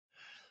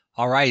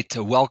All right,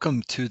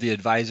 welcome to the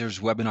Advisors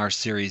webinar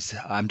series.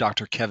 I'm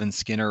Dr. Kevin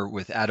Skinner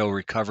with Addo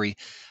Recovery.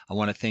 I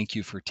want to thank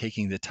you for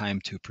taking the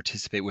time to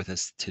participate with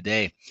us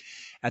today.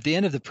 At the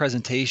end of the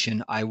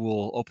presentation, I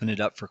will open it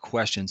up for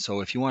questions.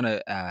 So if you want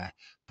to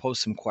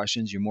post some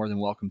questions, you're more than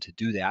welcome to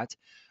do that.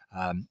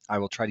 I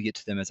will try to get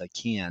to them as I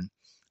can.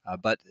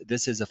 But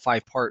this is a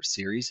 5-part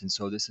series, and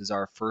so this is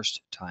our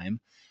first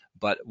time.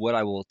 But what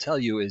I will tell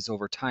you is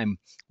over time,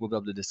 we'll be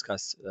able to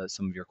discuss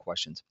some of your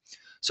questions.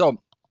 So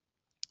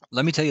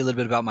let me tell you a little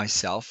bit about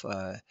myself.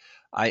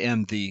 I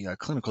am the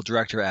clinical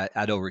director at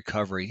Addo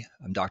Recovery.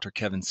 I'm Dr.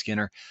 Kevin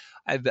Skinner.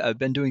 I've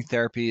been doing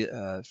therapy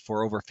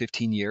for over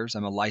 15 years.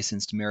 I'm a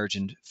licensed marriage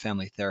and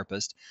family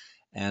therapist,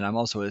 and I'm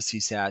also a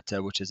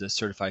CSAT, which is a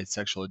Certified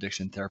Sexual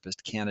Addiction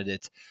Therapist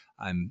candidate.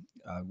 I'm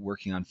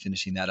working on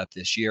finishing that up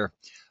this year.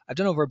 I've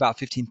done over about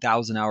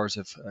 15,000 hours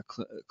of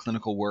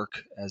clinical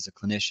work as a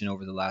clinician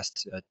over the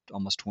last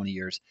almost 20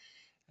 years.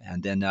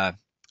 And then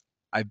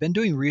I've been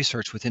doing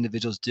research with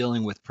individuals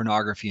dealing with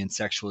pornography and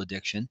sexual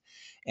addiction,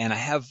 and I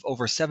have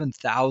over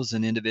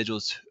 7,000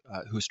 individuals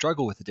who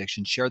struggle with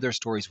addiction share their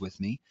stories with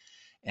me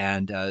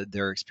and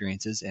their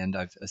experiences, and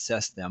I've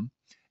assessed them.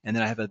 And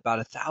then I have about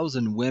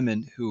 1,000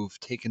 women who've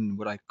taken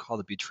what I call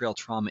the betrayal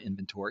trauma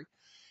inventory.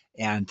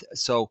 And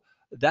so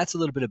that's a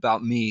little bit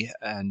about me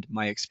and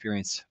my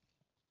experience.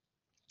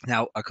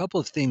 Now, a couple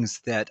of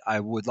things that I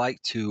would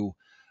like to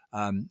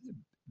um,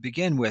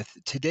 begin with.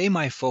 Today,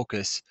 my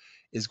focus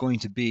is going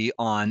to be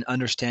on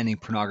understanding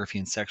pornography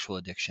and sexual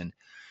addiction.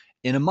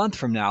 In a month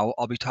from now,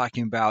 I'll be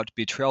talking about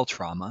betrayal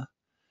trauma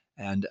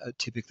and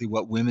typically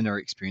what women are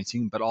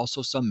experiencing, but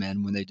also some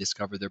men when they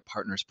discover their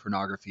partner's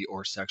pornography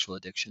or sexual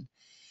addiction.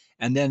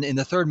 And then in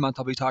the third month,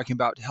 I'll be talking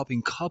about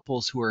helping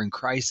couples who are in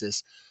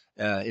crisis.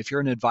 If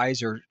you're an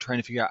advisor trying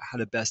to figure out how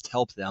to best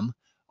help them,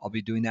 I'll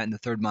be doing that in the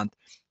third month.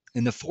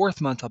 In the fourth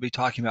month, I'll be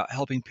talking about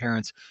helping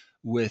parents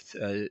with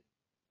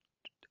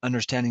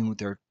understanding with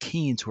their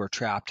teens who are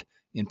trapped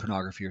in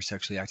pornography or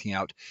sexually acting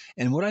out.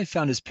 And what I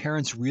found is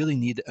parents really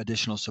need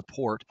additional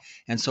support.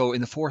 And so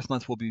in the fourth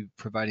month, we'll be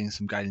providing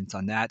some guidance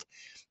on that.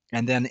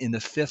 And then in the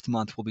fifth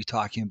month, we'll be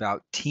talking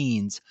about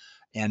teens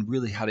and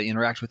really how to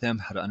interact with them,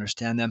 how to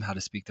understand them, how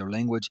to speak their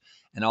language,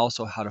 and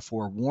also how to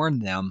forewarn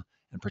them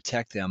and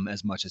protect them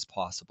as much as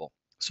possible.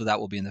 So that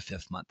will be in the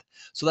fifth month.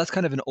 So that's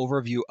kind of an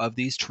overview of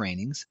these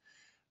trainings.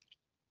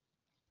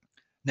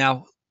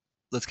 Now,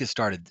 let's get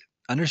started.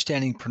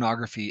 Understanding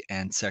pornography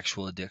and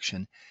sexual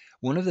addiction.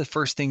 One of the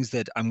first things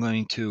that I'm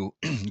going to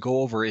go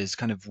over is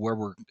kind of where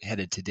we're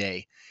headed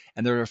today.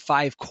 And there are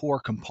 5 core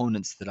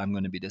components that I'm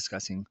going to be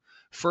discussing.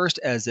 First,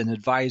 as an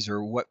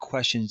advisor, what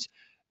questions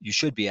you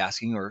should be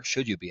asking or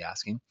should you be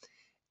asking.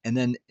 And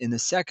then in the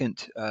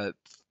second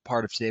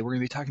part of today, we're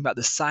going to be talking about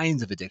the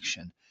signs of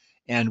addiction.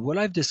 And what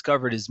I've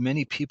discovered is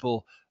many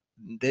people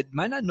that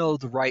might not know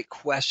the right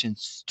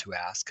questions to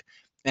ask.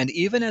 And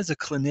even as a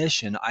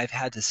clinician, I've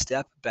had to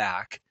step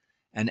back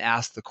and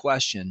ask the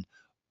question,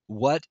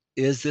 what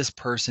is this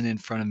person in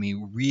front of me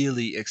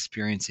really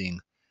experiencing?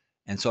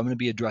 And so I'm going to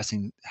be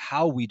addressing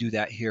how we do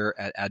that here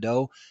at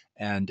Addo,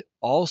 and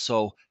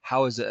also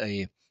how as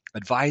a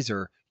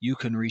advisor you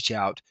can reach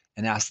out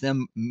and ask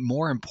them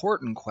more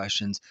important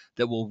questions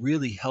that will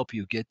really help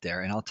you get there.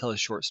 And I'll tell a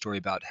short story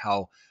about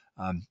how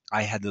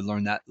I had to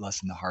learn that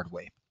lesson the hard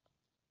way.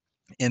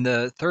 In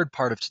the third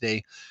part of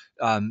today,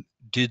 um,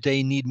 do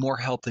they need more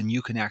help than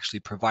you can actually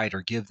provide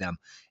or give them?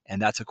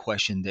 And that's a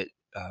question that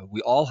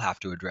we all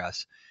have to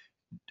address.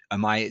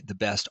 Am I the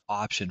best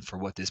option for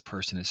what this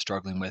person is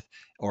struggling with?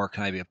 Or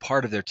can I be a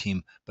part of their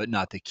team, but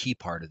not the key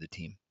part of the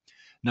team?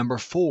 Number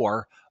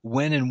 4,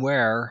 when and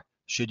where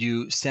should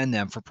you send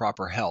them for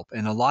proper help?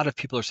 And a lot of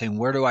people are saying,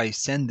 where do I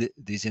send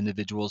these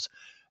individuals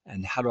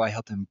and how do I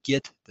help them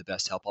get the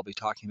best help? I'll be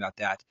talking about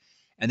that.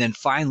 And then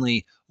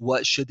finally,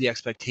 what should the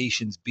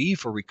expectations be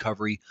for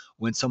recovery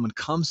when someone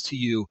comes to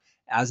you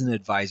as an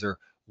advisor?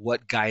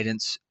 What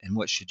guidance and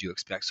what should you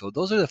expect? So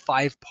those are the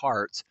 5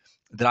 parts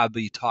that I'll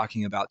be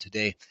talking about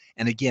today.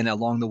 And again,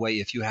 along the way,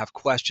 if you have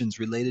questions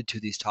related to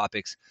these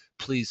topics,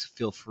 please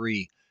feel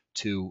free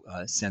to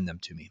send them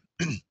to me.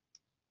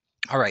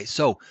 All right,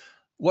 so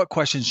what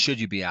questions should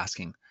you be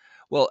asking?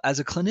 Well, as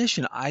a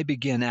clinician, I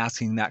begin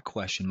asking that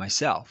question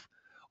myself.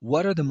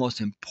 What are the most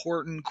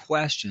important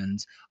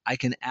questions I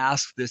can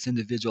ask this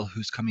individual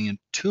who's coming in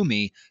to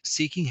me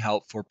seeking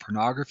help for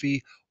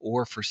pornography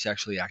or for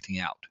sexually acting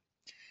out?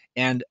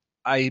 And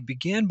I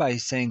began by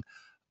saying,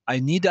 I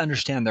need to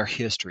understand their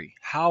history.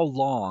 How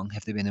long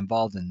have they been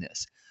involved in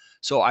this?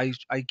 So I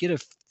get a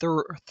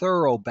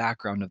thorough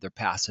background of their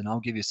past, and I'll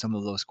give you some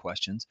of those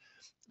questions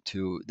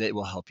that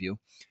will help you.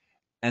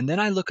 And then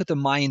I look at the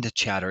mind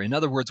chatter. In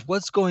other words,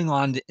 what's going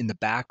on in the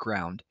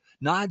background,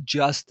 not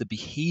just the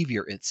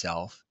behavior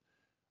itself,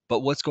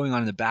 but what's going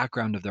on in the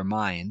background of their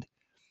mind.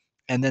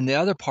 And then the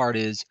other part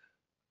is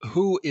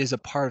who is a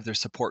part of their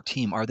support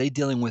team? Are they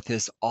dealing with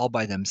this all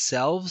by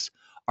themselves?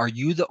 Are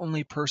you the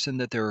only person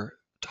that they're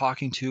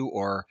talking to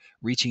or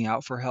reaching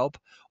out for help?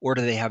 Or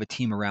do they have a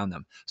team around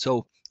them?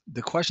 So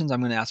the questions I'm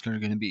going to ask are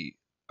going to be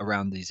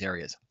around these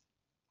areas.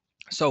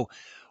 So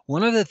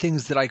One of the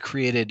things that I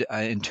created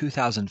in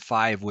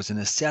 2005 was an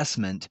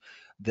assessment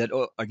that,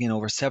 again,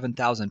 over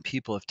 7,000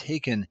 people have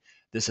taken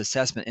this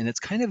assessment, and it's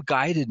kind of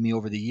guided me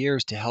over the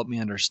years to help me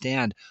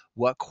understand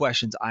what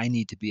questions I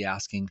need to be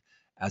asking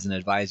as an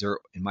advisor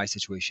in my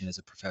situation as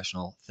a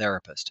professional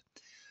therapist.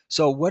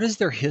 So, what is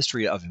their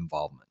history of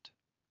involvement?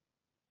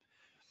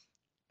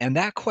 And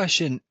that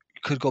question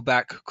could go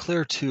back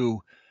clear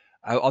to,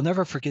 I'll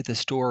never forget the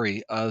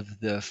story of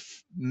the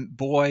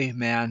boy,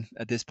 man,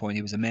 at this point,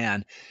 he was a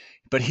man,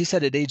 but he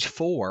said at age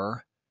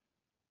 4,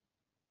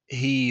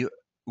 he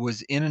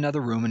was in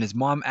another room and his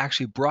mom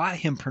actually brought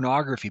him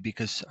pornography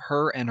because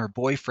her and her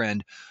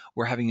boyfriend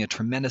were having a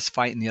tremendous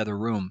fight in the other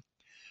room.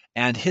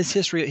 And his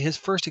history, his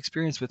first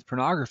experience with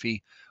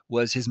pornography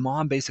was his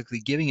mom basically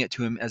giving it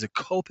to him as a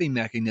coping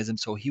mechanism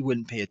so he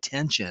wouldn't pay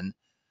attention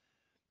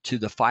to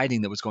the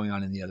fighting that was going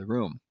on in the other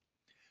room.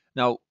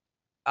 Now,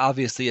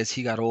 obviously, as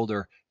he got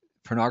older,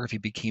 pornography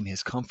became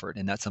his comfort,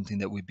 and that's something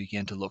that we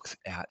began to look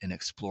at and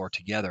explore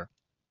together.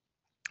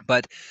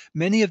 But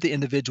many of the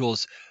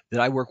individuals that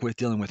I work with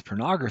dealing with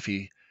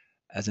pornography,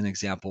 as an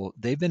example,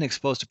 they've been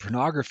exposed to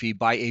pornography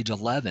by age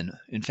 11.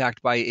 In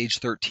fact, by age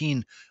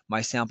 13, my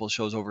sample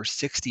shows over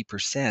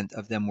 60%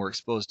 of them were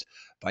exposed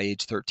by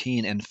age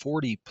 13, and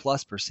 40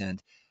 plus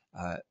percent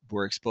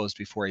were exposed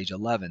before age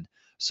 11.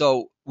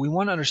 So we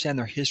want to understand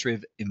their history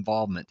of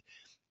involvement.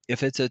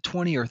 If it's a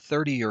 20 or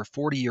 30 or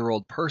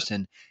 40-year-old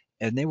person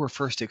and they were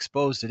first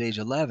exposed at age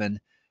 11,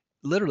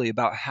 literally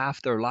about half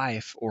their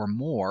life or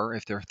more,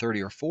 if they're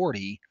 30 or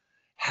 40,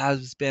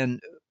 has been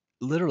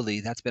literally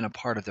that's been a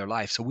part of their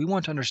life. So we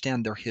want to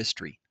understand their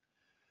history.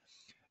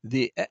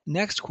 The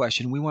next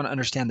question, we want to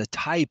understand the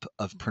type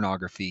of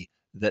pornography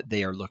that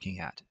they are looking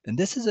at. And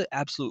this is an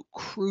absolute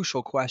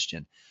crucial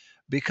question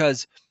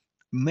because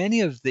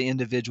many of the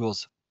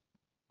individuals,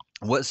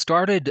 what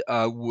started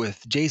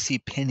with J.C.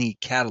 Penney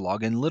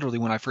catalog, and literally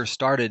when I first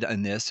started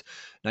in this,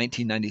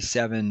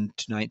 1997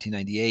 to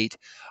 1998,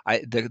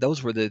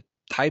 those were the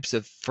types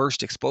of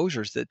first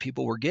exposures that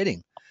people were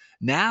getting.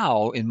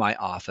 Now in my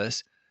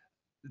office,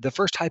 the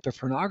first type of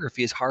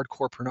pornography is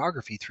hardcore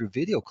pornography through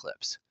video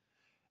clips.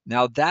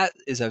 Now that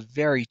is a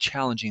very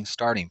challenging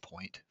starting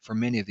point for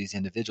many of these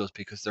individuals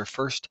because their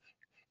first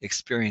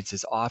experience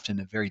is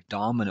often a very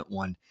dominant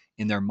one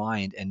in their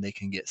mind, and they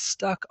can get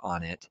stuck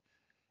on it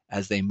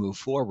as they move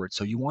forward.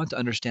 So you want to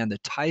understand the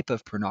type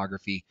of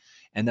pornography,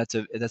 and that's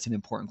an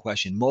important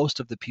question.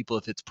 Most of the people,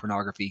 if it's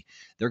pornography,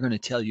 they're going to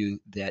tell you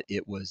that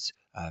it was.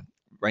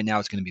 Right now,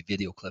 it's going to be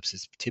video clips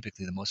is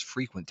typically the most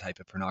frequent type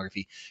of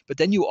pornography. But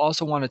then you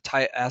also want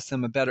to ask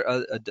them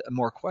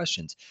more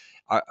questions.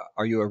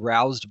 Are you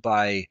aroused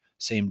by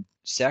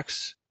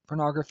same-sex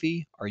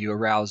pornography? Are you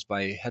aroused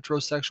by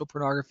heterosexual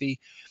pornography?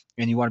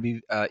 And you want to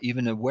be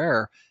even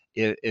aware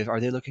if are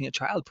they looking at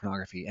child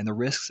pornography and the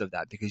risks of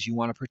that, because you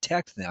want to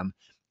protect them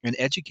and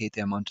educate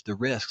them onto the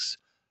risks.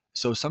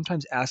 So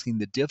sometimes asking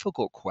the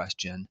difficult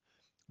question,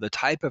 the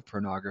type of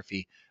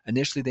pornography,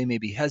 initially they may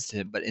be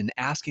hesitant, but in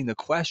asking the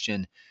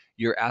question,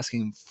 you're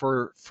asking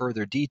for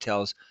further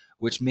details,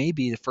 which may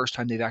be the first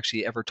time they've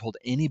actually ever told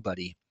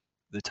anybody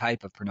the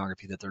type of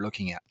pornography that they're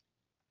looking at.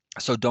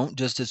 So don't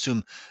just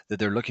assume that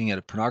they're looking at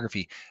a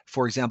pornography.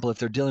 For example, if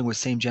they're dealing with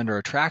same gender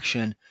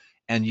attraction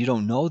and you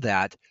don't know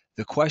that,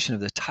 the question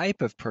of the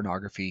type of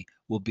pornography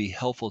will be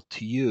helpful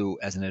to you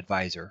as an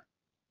advisor.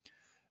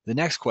 The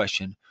next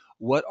question,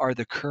 what are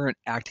the current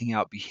acting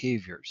out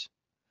behaviors?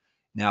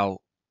 Now,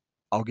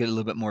 I'll get a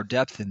little bit more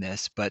depth in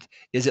this, but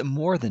is it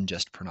more than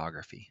just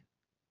pornography?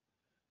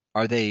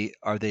 Are they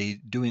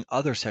doing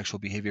other sexual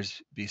behaviors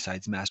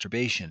besides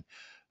masturbation?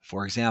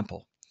 For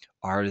example,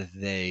 are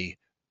they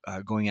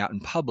going out in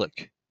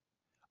public?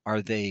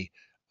 Are they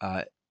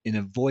in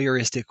a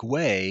voyeuristic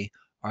way?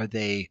 Are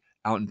they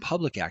out in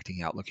public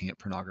acting out, looking at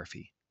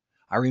pornography?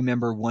 I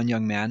remember one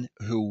young man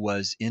who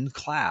was in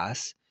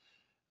class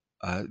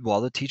while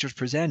the teacher's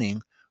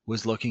presenting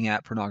was looking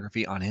at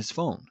pornography on his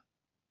phone.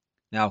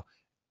 Now,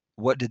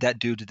 what did that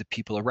do to the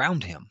people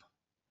around him?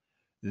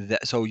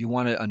 So you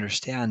want to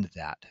understand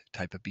that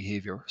type of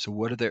behavior. So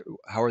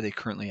how are they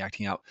currently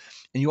acting out?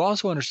 And you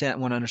also want to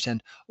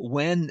understand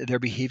when their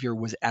behavior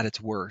was at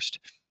its worst.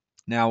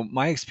 Now,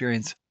 my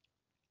experience,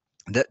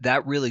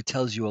 that really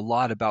tells you a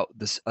lot about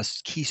a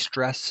key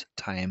stress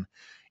time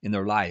in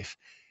their life.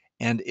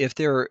 And if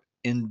they're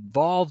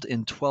involved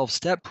in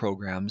 12-step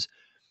programs,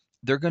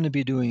 they're going to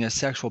be doing a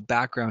sexual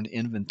background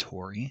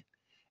inventory.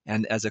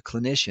 And as a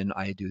clinician,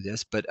 I do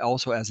this, but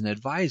also as an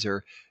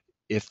advisor,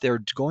 if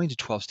they're going to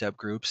 12-step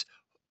groups,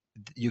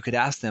 you could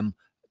ask them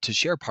to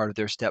share part of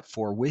their step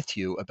 4 with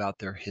you about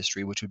their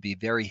history, which would be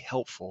very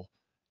helpful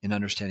in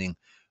understanding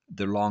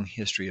their long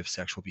history of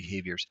sexual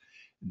behaviors.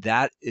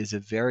 That is a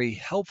very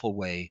helpful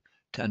way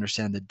to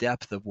understand the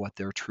depth of what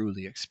they're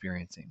truly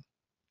experiencing.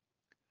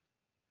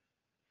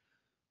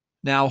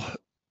 Now,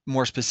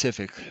 more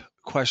specific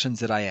questions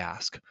that I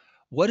ask.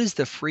 What is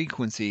the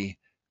frequency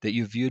that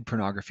you viewed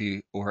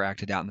pornography or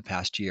acted out in the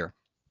past year?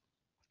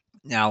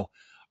 Now,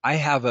 I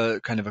have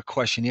a kind of a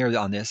questionnaire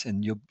on this,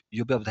 and you'll be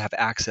able to have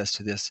access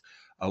to this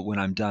when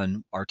I'm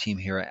done, our team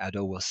here at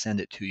Addo will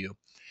send it to you.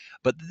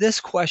 But this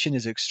question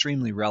is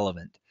extremely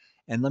relevant.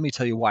 And let me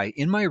tell you why.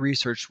 In my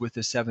research with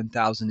the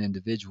 7,000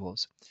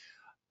 individuals,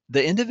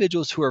 the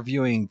individuals who are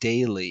viewing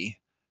daily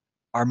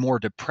are more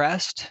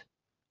depressed,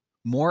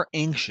 more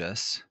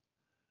anxious,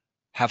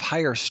 have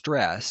higher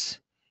stress,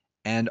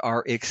 and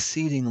are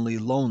exceedingly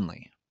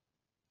lonely.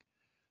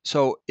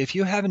 So if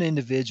you have an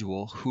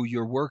individual who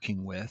you're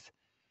working with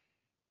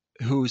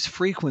whose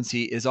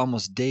frequency is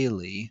almost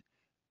daily,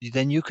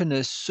 then you can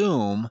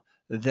assume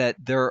that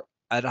they're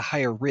at a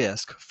higher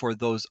risk for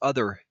those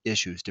other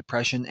issues: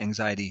 depression,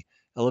 anxiety,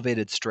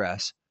 elevated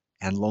stress,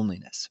 and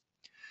loneliness.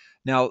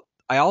 Now,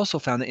 I also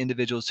found that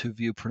individuals who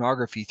view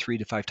pornography 3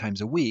 to 5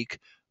 times a week,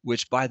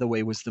 which by the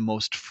way was the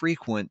most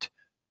frequent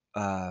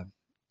uh,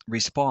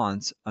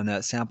 response on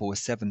that sample with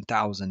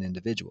 7,000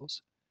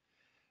 individuals,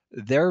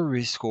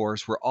 their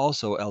scores were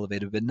also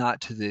elevated, but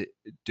not to the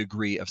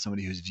degree of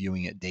somebody who's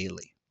viewing it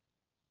daily.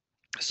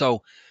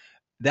 So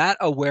that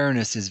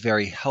awareness is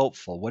very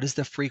helpful. What is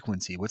the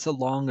frequency? What's the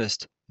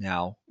longest,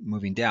 now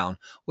moving down,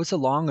 what's the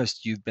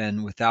longest you've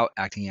been without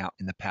acting out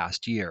in the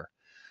past year?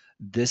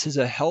 This is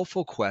a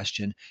helpful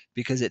question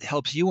because it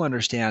helps you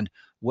understand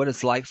what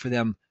it's like for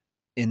them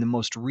in the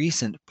most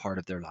recent part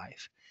of their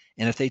life.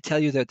 And if they tell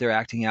you that they're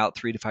acting out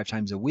 3 to 5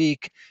 times a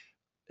week,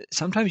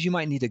 sometimes you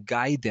might need to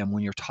guide them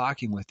when you're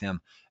talking with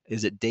them.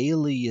 Is it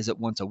daily? Is it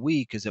once a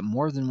week? Is it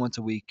more than once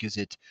a week? Is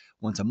it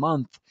once a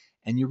month?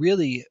 And you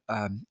really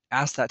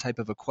ask that type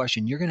of a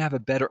question, you're going to have a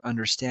better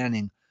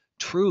understanding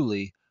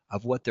truly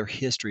of what their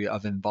history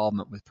of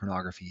involvement with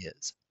pornography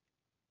is.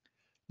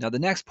 Now, the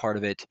next part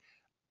of it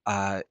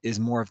is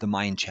more of the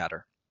mind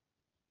chatter.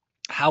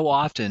 How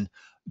often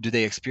do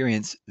they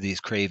experience these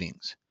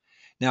cravings?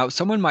 Now,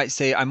 someone might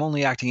say, I'm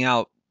only acting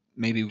out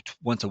maybe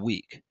once a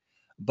week,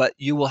 but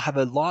you will have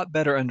a lot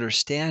better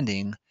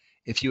understanding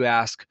if you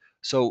ask,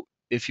 so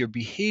if your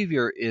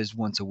behavior is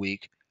once a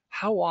week,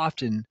 how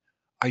often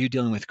are you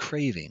dealing with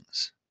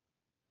cravings?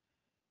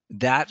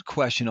 That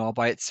question all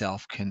by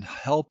itself can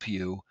help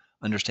you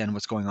understand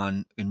what's going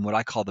on in what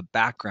I call the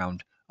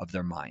background of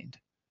their mind.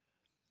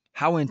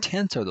 How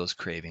intense are those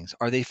cravings?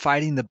 Are they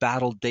fighting the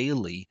battle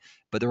daily,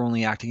 but they're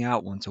only acting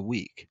out once a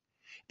week?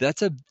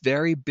 That's a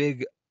very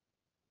big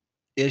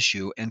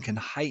issue and can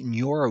heighten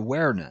your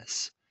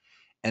awareness.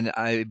 And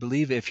I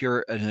believe if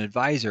you're an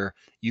advisor,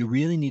 you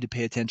really need to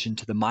pay attention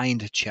to the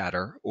mind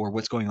chatter or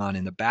what's going on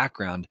in the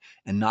background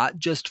and not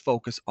just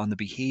focus on the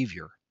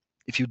behavior.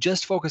 If you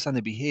just focus on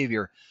the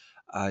behavior,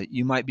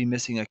 you might be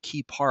missing a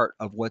key part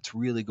of what's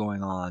really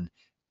going on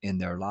in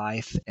their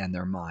life and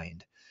their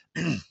mind.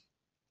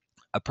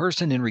 A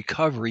person in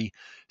recovery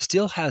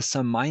still has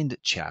some mind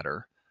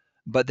chatter,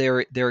 but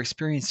they're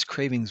experiencing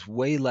cravings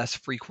way less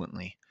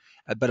frequently.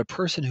 But a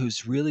person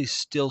who's really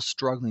still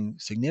struggling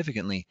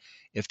significantly,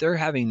 if they're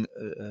having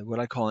what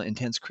I call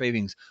intense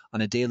cravings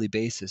on a daily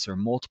basis or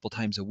multiple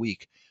times a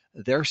week,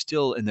 they're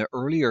still in the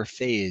earlier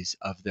phase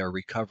of their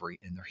recovery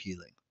and their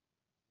healing.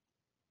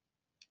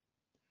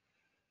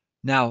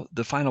 Now,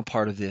 the final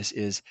part of this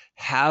is,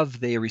 have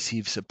they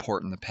received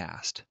support in the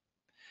past?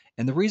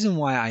 And the reason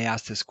why I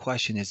ask this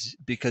question is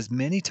because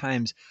many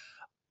times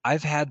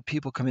I've had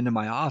people come into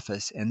my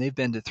office and they've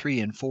been to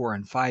 3 and 4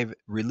 and 5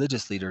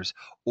 religious leaders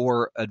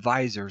or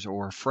advisors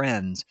or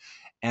friends,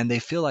 and they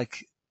feel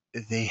like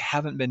they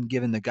haven't been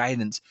given the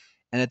guidance.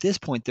 And at this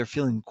point, they're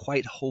feeling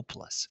quite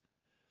hopeless.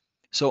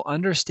 So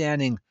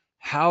understanding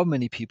how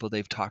many people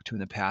they've talked to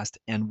in the past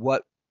and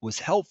what was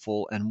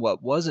helpful and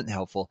what wasn't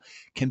helpful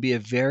can be a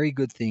very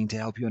good thing to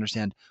help you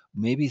understand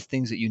maybe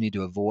things that you need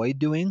to avoid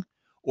doing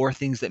or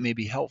things that may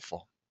be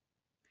helpful.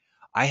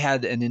 I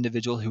had an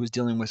individual who was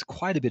dealing with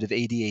quite a bit of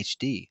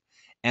ADHD,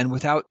 and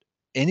without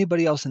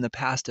anybody else in the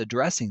past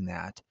addressing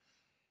that,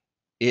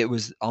 it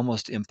was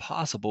almost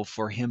impossible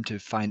for him to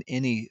find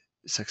any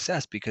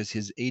success because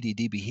his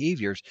ADD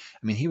behaviors,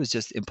 I mean, he was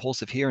just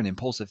impulsive here and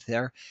impulsive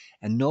there,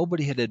 and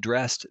nobody had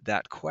addressed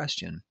that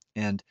question.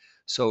 And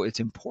so it's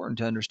important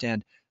to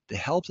understand the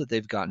help that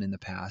they've gotten in the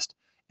past,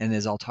 and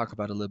as I'll talk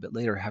about a little bit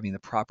later, having the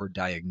proper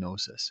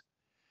diagnosis.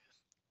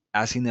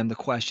 Asking them the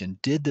question,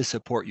 did the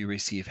support you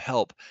receive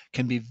help,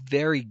 can be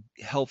very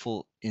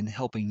helpful in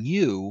helping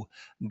you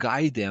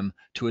guide them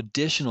to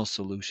additional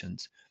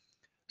solutions.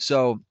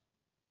 So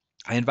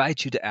I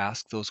invite you to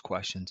ask those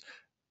questions.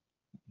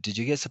 Did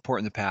you get support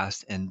in the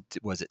past, and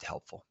was it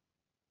helpful?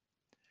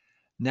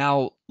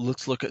 Now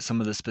let's look at some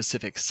of the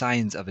specific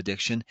signs of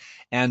addiction.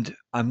 And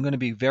I'm going to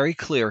be very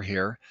clear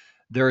here.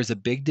 There is a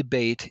big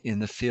debate in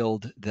the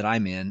field that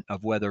I'm in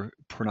of whether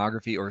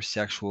pornography or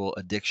sexual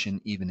addiction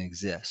even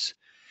exists.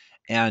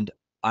 And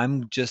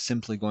I'm just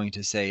simply going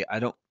to say, I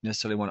don't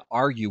necessarily want to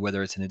argue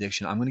whether it's an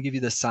addiction. I'm going to give you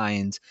the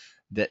signs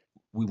that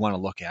we want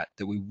to look at,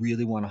 that we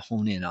really want to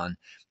hone in on.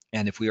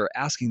 And if we are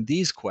asking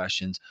these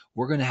questions,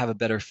 we're going to have a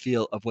better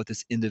feel of what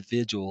this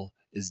individual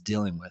is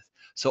dealing with.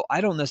 So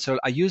I don't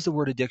necessarily, I use the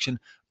word addiction,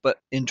 but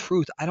in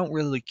truth, I don't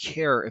really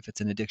care if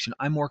it's an addiction.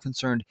 I'm more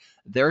concerned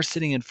they're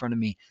sitting in front of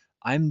me.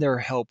 I'm their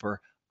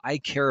helper. I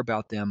care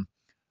about them.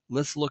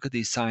 Let's look at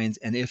these signs.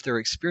 And if they're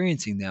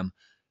experiencing them,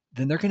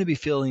 then they're going to be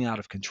feeling out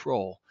of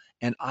control.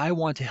 And I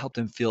want to help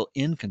them feel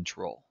in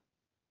control.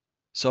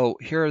 So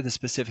here are the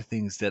specific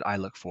things that I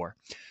look for.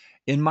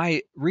 In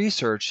my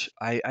research,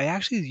 I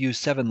actually use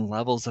 7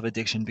 levels of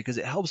addiction because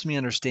it helps me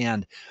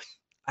understand.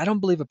 I don't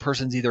believe a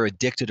person's either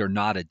addicted or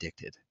not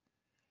addicted.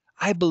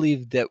 I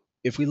believe that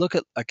if we look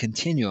at a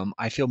continuum,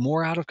 I feel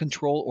more out of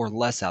control or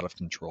less out of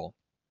control.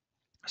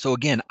 So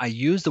again, I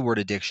use the word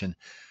addiction,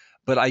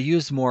 but I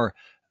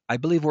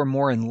believe we're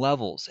more in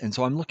levels. And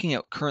so I'm looking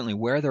at currently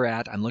where they're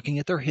at. I'm looking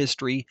at their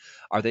history.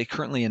 Are they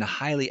currently in a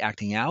highly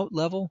acting out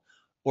level,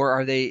 or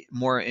are they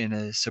more in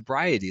a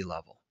sobriety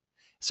level?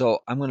 So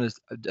I'm going to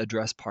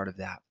address part of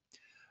that.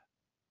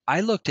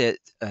 I looked at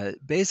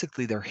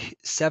basically their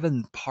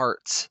 7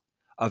 parts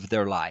of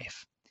their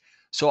life.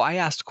 So I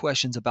asked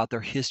questions about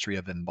their history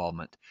of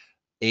involvement,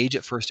 age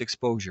at first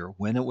exposure,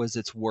 when it was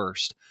its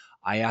worst.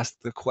 I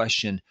asked the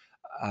question,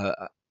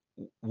 uh,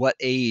 what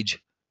age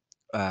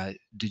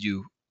did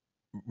you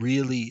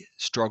really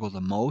struggle the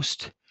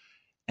most?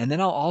 And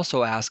then I'll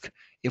also ask,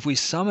 if we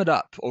sum it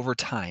up over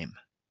time,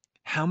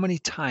 how many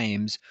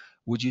times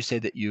would you say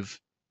that you've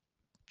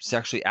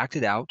sexually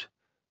acted out,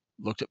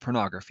 looked at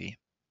pornography?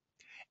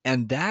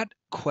 And that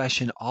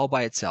question all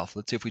by itself,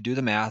 let's say if we do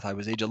the math, I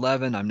was age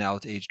 11, I'm now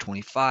at age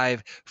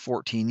 25,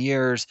 14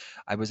 years,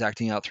 I was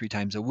acting out 3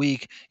 times a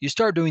week. You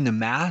start doing the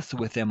math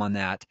with them on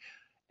that,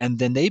 and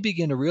then they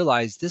begin to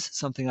realize this is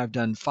something I've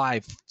done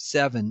 5,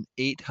 7,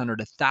 800,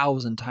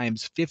 1,000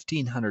 times,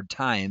 1,500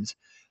 times.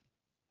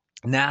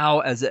 Now,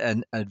 as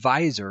an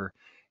advisor,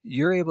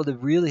 you're able to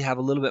really have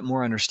a little bit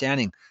more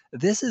understanding.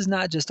 This is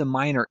not just a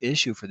minor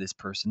issue for this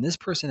person. This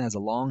person has a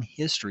long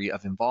history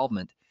of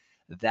involvement.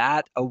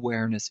 That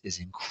awareness is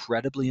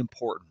incredibly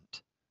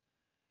important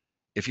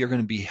if you're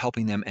going to be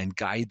helping them and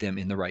guide them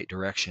in the right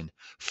direction.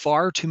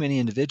 Far too many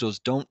individuals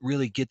don't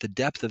really get the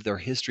depth of their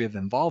history of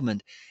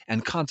involvement,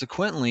 and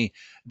consequently,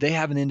 they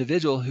have an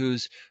individual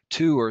who's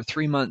 2 or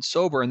 3 months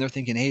sober and they're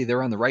thinking, hey,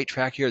 they're on the right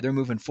track here, they're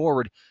moving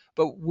forward.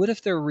 But what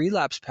if their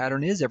relapse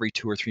pattern is every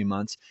 2 or 3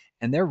 months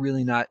and they're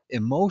really not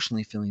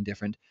emotionally feeling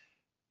different?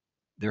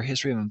 Their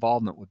history of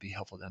involvement would be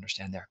helpful to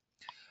understand there.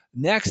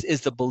 Next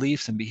is the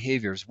beliefs and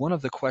behaviors. One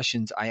of the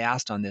questions I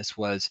asked on this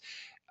was,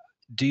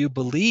 do you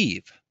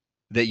believe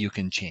that you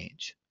can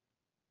change?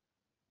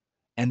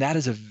 And that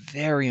is a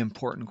very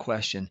important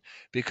question,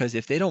 because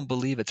if they don't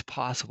believe it's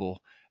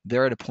possible,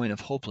 they're at a point of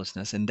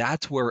hopelessness. And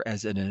that's where,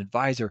 as an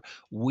advisor,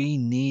 we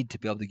need to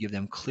be able to give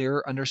them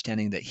clear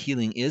understanding that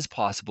healing is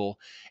possible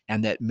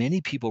and that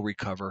many people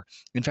recover.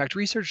 In fact,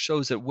 research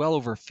shows that well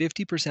over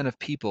 50% of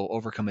people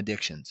overcome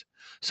addictions.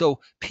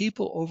 So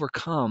people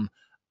overcome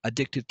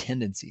addictive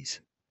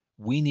tendencies.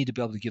 We need to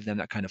be able to give them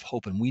that kind of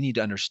hope, and we need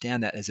to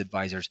understand that as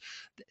advisors,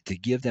 to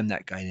give them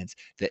that guidance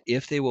that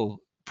if they will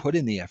put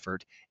in the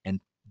effort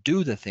and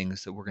do the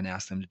things that we're going to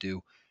ask them to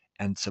do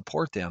and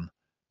support them,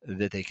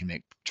 that they can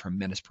make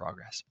tremendous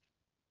progress.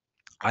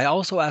 I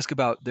also ask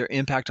about their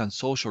impact on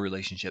social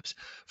relationships.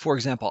 For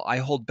example, I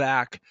hold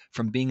back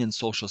from being in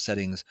social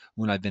settings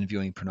when I've been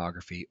viewing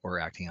pornography or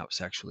acting out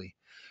sexually.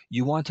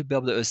 You want to be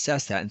able to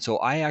assess that. And so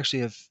I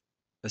actually have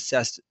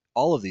assessed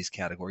all of these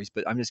categories,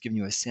 but I'm just giving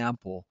you a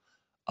sample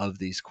of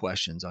these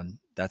questions on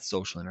that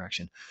social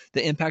interaction.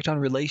 The impact on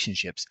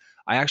relationships.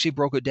 I actually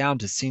broke it down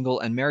to single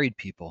and married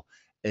people.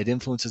 It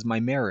influences my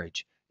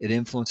marriage. It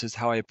influences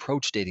how I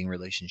approach dating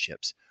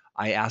relationships.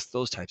 I ask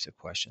those types of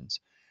questions.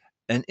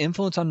 An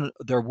influence on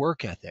their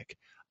work ethic.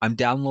 I'm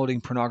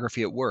downloading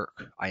pornography at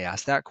work. I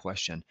ask that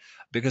question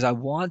because I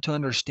want to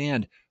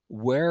understand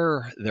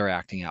where they're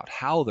acting out,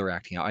 how they're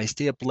acting out. I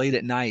stay up late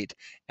at night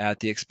at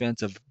the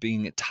expense of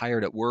being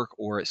tired at work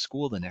or at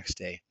school the next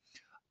day.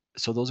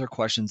 So those are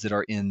questions that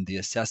are in the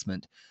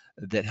assessment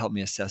that help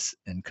me assess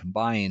and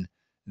combine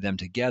them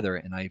together,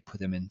 and I put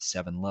them in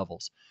 7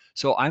 levels.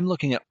 So I'm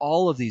looking at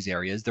all of these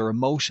areas. Their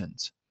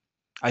emotions.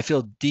 I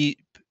feel deep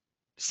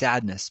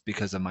sadness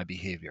because of my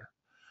behavior.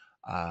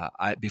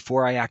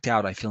 Before I act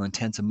out, I feel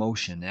intense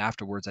emotion.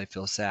 Afterwards, I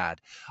feel sad.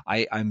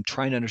 I'm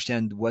trying to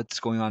understand what's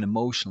going on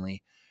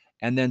emotionally.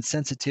 And then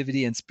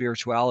sensitivity and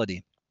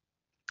spirituality.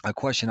 A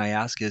question I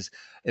ask is,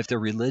 if they're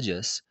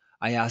religious,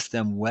 I ask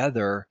them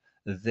whether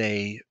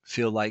they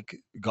feel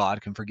like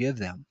God can forgive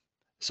them.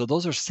 So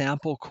those are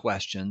sample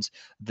questions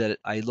that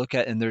I look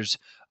at, and there's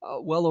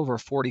well over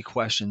 40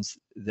 questions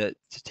that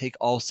to take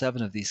all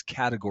 7 of these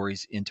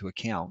categories into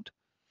account.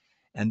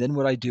 And then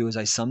what I do is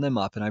I sum them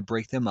up and I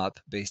break them up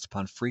based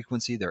upon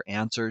frequency, their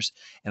answers,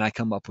 and I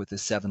come up with the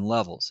 7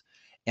 levels.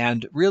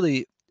 And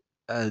really,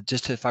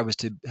 just if I was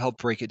to help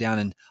break it down,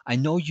 and I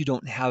know you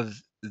don't have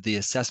the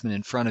assessment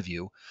in front of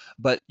you,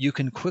 but you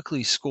can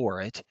quickly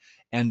score it.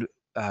 And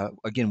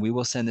again, we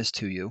will send this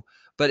to you.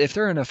 But if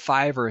they're in a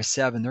 5 or a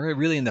 7, they're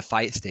really in the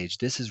fight stage.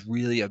 This is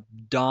really a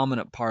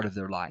dominant part of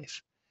their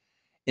life.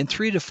 In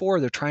 3 to 4,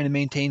 they're trying to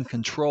maintain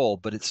control,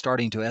 but it's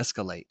starting to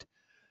escalate.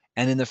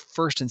 And in the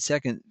first and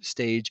second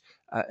stage,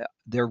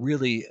 they're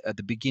really at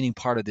the beginning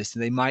part of this.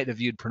 They might have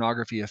viewed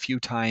pornography a few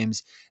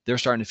times. They're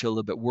starting to feel a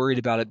little bit worried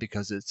about it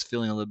because it's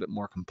feeling a little bit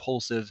more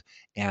compulsive.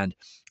 And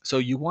so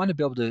you want to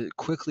be able to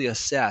quickly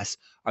assess,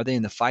 are they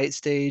in the fight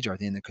stage? Are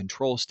they in the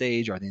control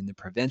stage? Are they in the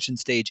prevention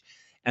stage?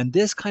 And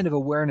this kind of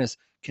awareness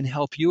can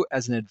help you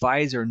as an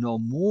advisor know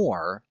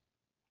more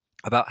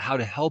about how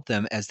to help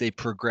them as they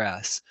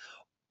progress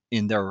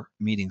in their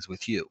meetings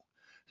with you.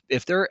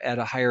 If they're at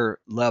a higher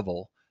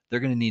level, they're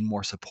going to need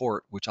more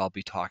support, which I'll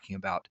be talking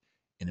about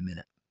in a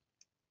minute.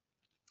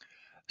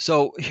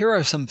 So here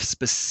are some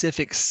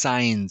specific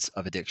signs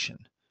of addiction.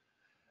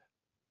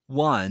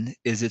 One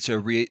is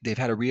they've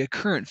had a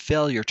recurrent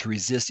failure to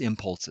resist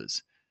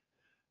impulses.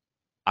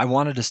 I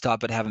wanted to stop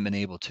but haven't been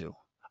able to.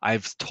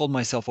 I've told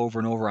myself over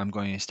and over I'm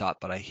going to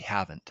stop, but I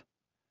haven't.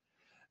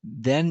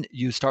 Then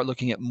you start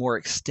looking at more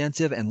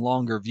extensive and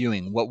longer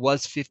viewing. What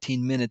was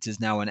 15 minutes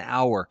is now an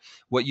hour.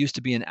 What used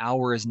to be an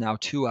hour is now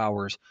 2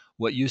 hours.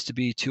 What used to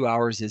be 2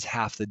 hours is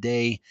half the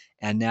day,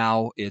 and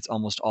now it's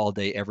almost all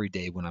day, every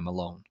day when I'm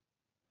alone.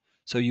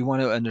 So you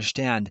want to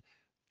understand,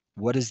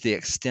 what is the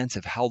extent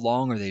of how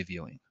long are they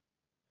viewing?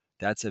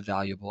 That's a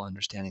valuable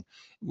understanding.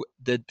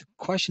 The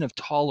question of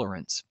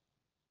tolerance.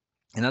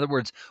 In other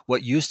words,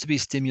 what used to be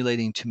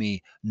stimulating to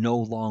me no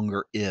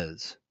longer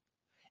is.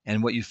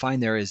 And what you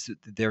find there is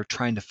that they're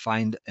trying to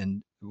find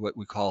and what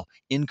we call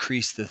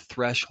increase the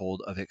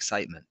threshold of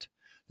excitement.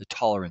 The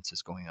tolerance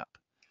is going up.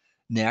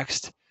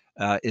 Next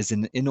is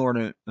an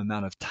inordinate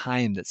amount of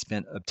time that's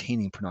spent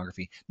obtaining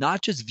pornography,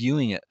 not just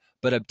viewing it,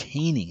 but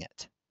obtaining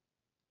it.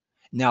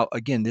 Now,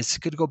 again, this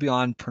could go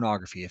beyond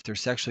pornography. If they're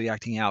sexually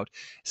acting out,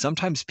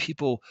 sometimes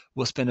people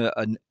will spend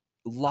a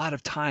lot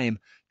of time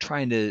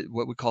trying to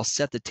what we call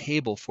set the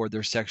table for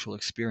their sexual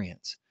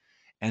experience.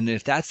 And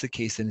if that's the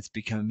case, then it's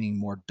becoming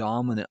more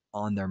dominant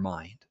on their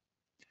mind.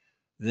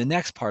 The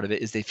next part of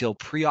it is they feel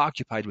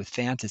preoccupied with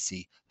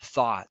fantasy,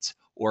 thoughts,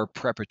 or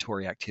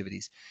preparatory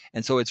activities.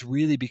 And so it's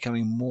really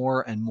becoming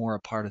more and more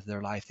a part of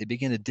their life. They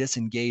begin to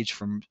disengage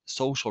from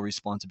social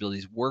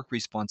responsibilities, work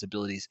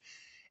responsibilities,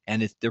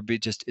 and it's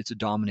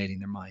dominating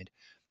their mind.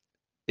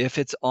 If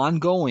it's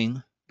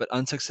ongoing but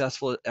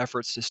unsuccessful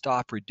efforts to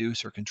stop,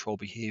 reduce, or control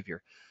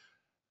behavior.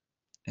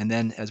 And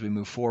then as we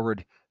move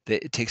forward,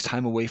 it takes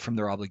time away from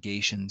their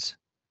obligations,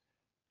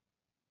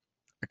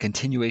 a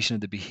continuation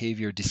of the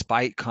behavior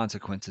despite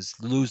consequences,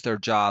 lose their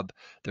job,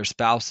 their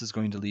spouse is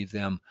going to leave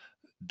them,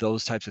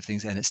 those types of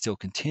things, and it still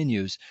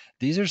continues.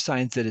 These are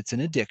signs that it's an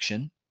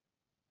addiction.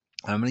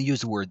 I'm going to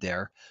use the word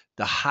there.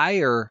 The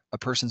higher a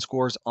person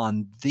scores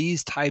on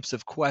these types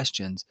of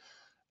questions,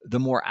 the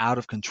more out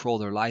of control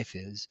their life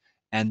is,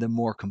 and the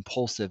more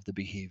compulsive the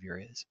behavior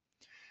is.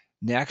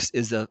 Next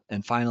is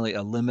and finally,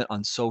 a limit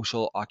on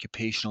social,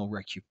 occupational,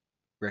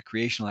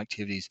 recreational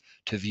activities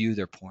to view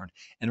their porn.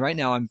 And right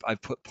now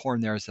I've put porn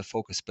there as the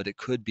focus, but it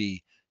could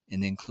be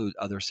and include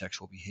other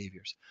sexual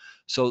behaviors.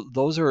 So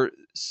those are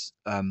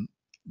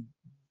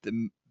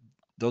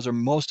those are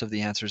most of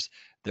the answers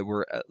that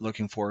we're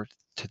looking for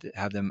to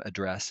have them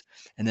address.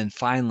 And then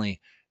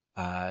finally,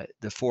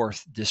 the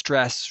fourth,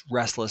 distress,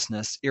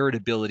 restlessness,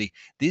 irritability.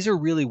 These are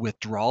really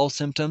withdrawal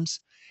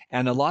symptoms.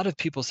 And a lot of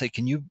people say,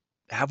 can you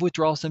have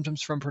withdrawal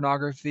symptoms from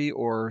pornography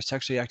or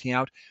sexually acting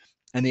out?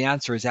 And the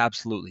answer is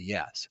absolutely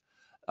yes.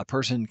 A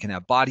person can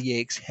have body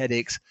aches,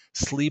 headaches,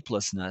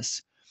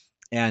 sleeplessness.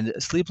 And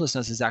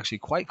sleeplessness is actually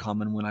quite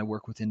common when I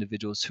work with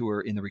individuals who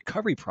are in the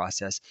recovery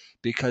process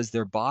because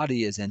their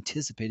body is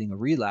anticipating a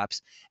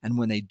relapse. And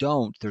when they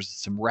don't, there's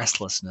some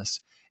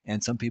restlessness.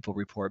 And some people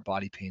report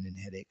body pain and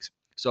headaches.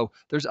 So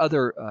there's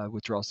other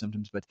withdrawal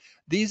symptoms, but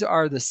these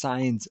are the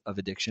signs of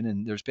addiction.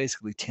 And there's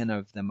basically 10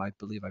 of them, I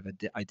believe I've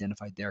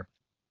identified there.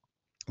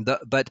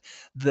 But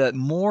the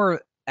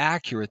more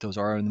accurate those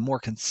are and the more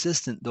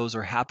consistent those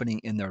are happening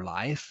in their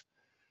life,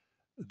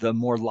 the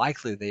more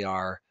likely they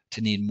are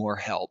to need more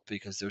help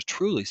because they're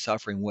truly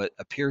suffering what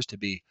appears to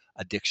be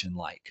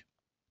addiction-like.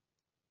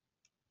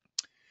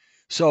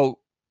 So,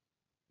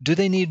 do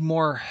they need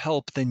more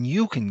help than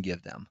you can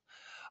give them?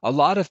 A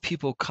lot of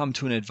people come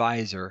to an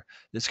advisor.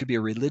 This could be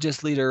a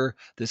religious leader,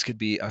 this could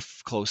be a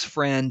close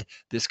friend,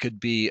 this could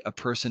be a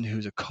person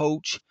who's a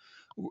coach,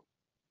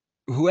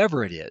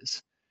 whoever it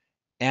is.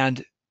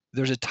 And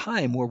there's a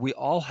time where we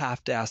all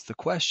have to ask the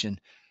question,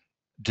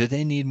 do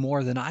they need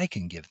more than I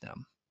can give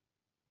them?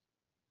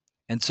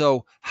 And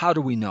so, how do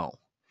we know?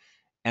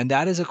 And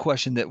that is a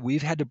question that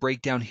we've had to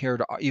break down here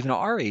to even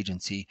our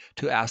agency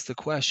to ask the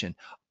question,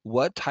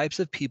 what types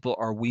of people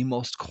are we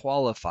most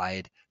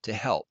qualified to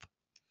help?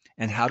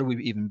 And how do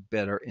we even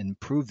better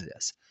improve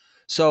this?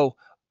 So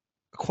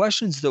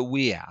questions that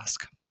we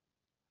ask,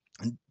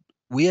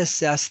 we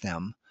assess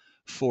them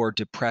for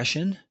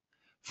depression,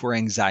 for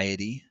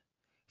anxiety,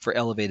 for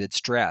elevated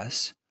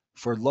stress,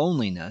 for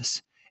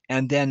loneliness,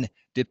 and then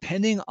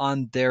depending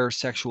on their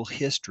sexual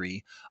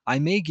history, I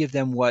may give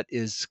them what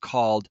is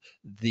called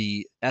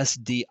the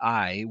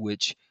SDI,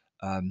 which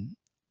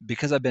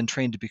because I've been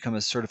trained to become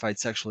a certified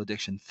sexual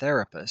addiction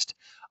therapist,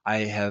 I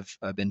have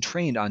been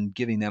trained on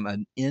giving them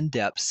an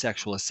in-depth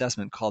sexual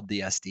assessment called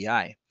the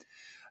SDI.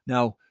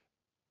 Now,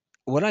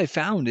 what I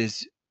found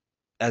is,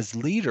 as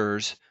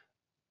leaders,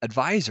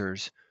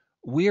 advisors,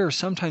 we are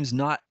sometimes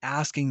not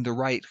asking the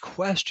right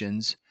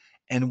questions,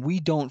 and we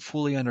don't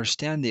fully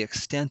understand the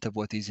extent of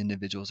what these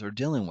individuals are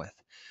dealing with.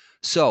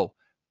 So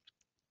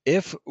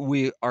if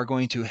we are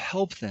going to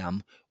help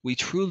them, we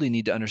truly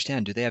need to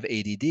understand, do they have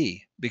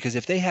ADD? Because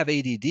if they have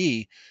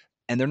ADD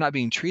and they're not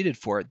being treated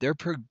for it, their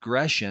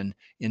progression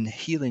in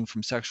healing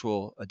from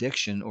sexual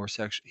addiction or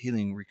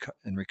healing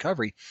and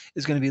recovery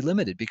is going to be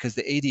limited, because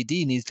the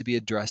ADD needs to be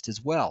addressed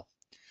as well.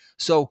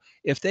 So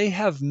if they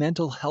have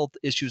mental health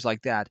issues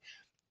like that,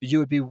 you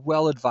would be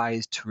well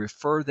advised to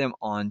refer them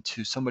on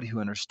to somebody who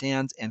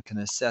understands and can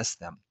assess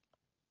them.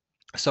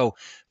 So,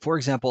 for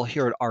example,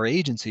 here at our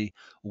agency,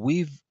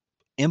 we've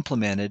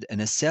implemented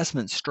an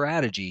assessment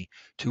strategy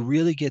to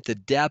really get the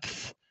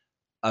depth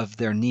of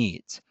their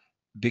needs,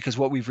 because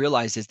what we've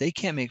realized is they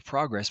can't make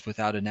progress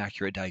without an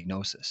accurate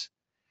diagnosis.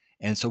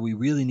 And so we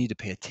really need to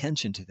pay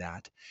attention to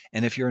that.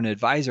 And if you're an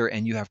advisor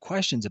and you have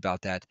questions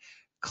about that,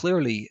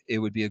 clearly it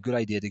would be a good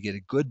idea to get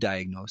a good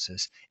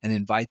diagnosis and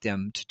invite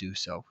them to do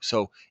so.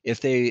 So if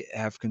they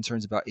have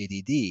concerns about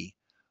ADD,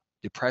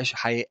 depression,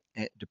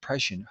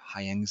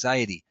 high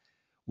anxiety,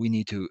 we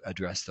need to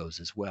address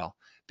those as well.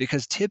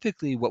 Because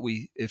typically what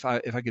if I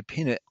could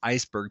paint an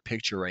iceberg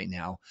picture right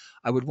now,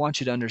 I would want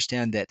you to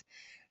understand that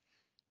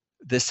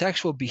the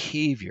sexual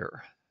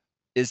behavior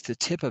is the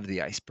tip of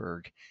the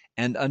iceberg,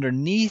 and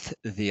underneath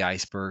the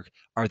iceberg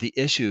are the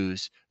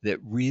issues that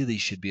really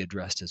should be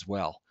addressed as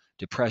well.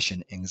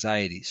 Depression,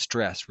 anxiety,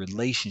 stress,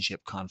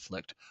 relationship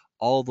conflict,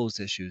 all those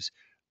issues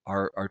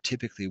are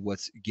typically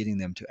what's getting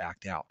them to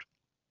act out.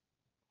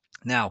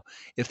 Now,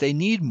 if they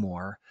need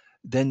more,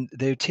 then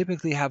they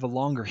typically have a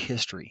longer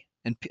history.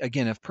 And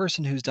again, a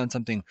person who's done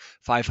something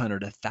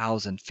 500,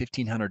 1,000,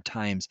 1,500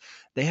 times,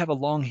 they have a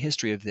long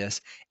history of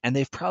this, and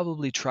they've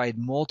probably tried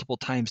multiple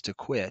times to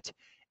quit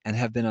and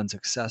have been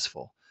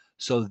unsuccessful.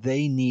 So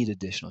they need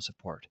additional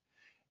support.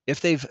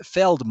 If they've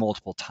failed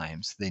multiple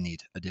times, they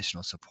need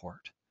additional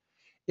support.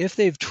 If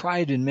they've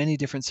tried in many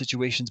different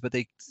situations, but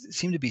they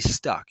seem to be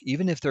stuck,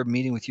 even if they're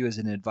meeting with you as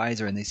an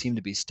advisor and they seem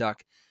to be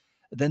stuck,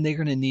 then they're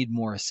going to need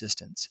more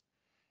assistance.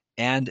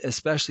 And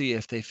especially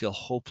if they feel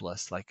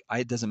hopeless, like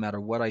it doesn't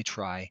matter what I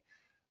try,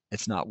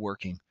 it's not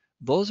working.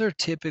 Those are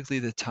typically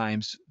the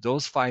times,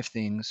 those 5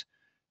 things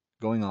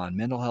going on: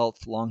 mental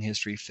health, long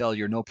history,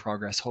 failure, no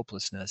progress,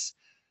 hopelessness,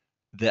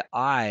 that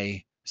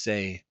I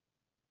say,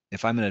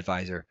 if I'm an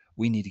advisor,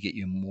 we need to get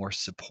you more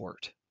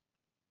support.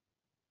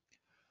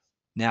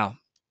 Now,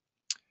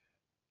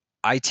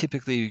 I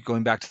typically,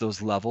 going back to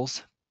those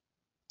levels,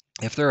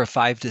 if they're a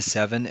 5 to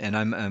 7 and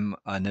I'm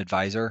an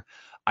advisor,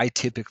 I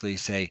typically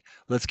say,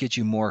 let's get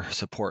you more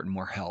support and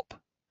more help.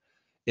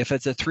 If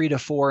it's a 3 to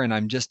 4 and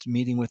I'm just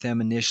meeting with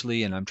them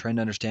initially and I'm trying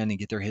to understand and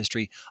get their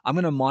history, I'm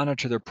going to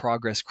monitor their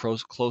progress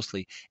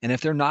closely. And if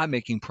they're not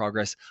making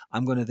progress,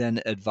 I'm going to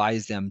then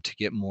advise them to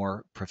get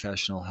more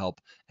professional help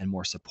and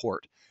more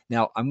support.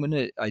 Now, I'm going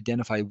to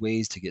identify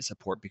ways to get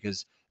support,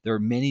 because there are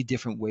many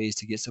different ways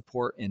to get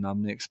support, and I'm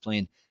going to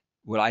explain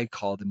what I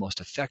call the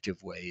most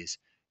effective ways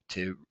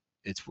to.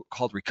 It's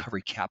called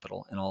recovery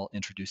capital, and I'll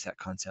introduce that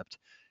concept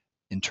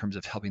in terms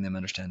of helping them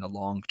understand a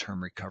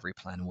long-term recovery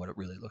plan and what it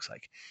really looks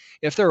like.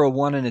 If they're a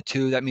 1 and a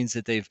 2, that means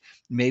that they've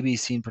maybe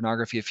seen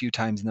pornography a few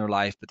times in their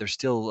life, but they're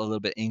still a little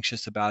bit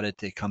anxious about it.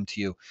 They come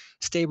to you.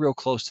 Stay real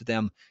close to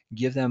them,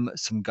 give them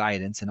some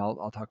guidance, and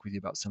I'll talk with you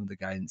about some of the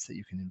guidance that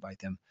you can invite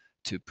them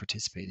to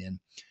participate in.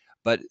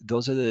 But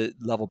those are the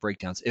level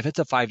breakdowns. If it's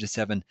a 5 to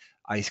 7,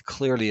 I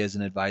clearly, as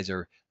an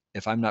advisor,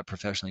 if I'm not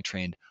professionally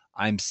trained,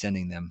 I'm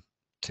sending them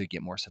to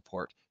get more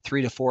support.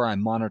 3 to 4,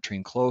 I'm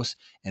monitoring close,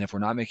 and if we're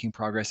not making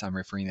progress, I'm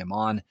referring them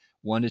on.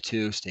 1 to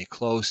 2, stay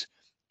close.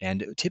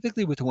 And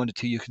typically with the 1 to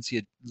 2, you can see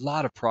a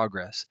lot of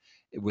progress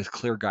with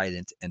clear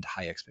guidance and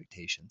high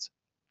expectations.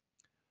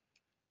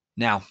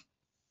 Now,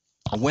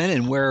 when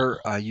and where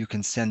you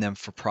can send them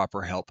for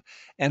proper help.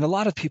 And a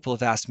lot of people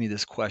have asked me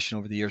this question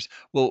over the years.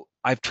 Well,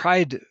 I've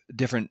tried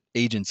different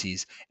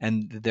agencies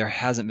and there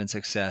hasn't been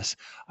success.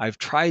 I've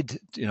tried,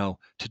 to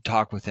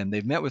talk with them.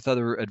 They've met with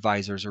other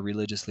advisors or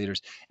religious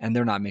leaders and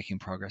they're not making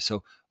progress.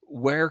 So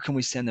where can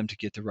we send them to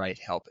get the right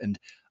help? And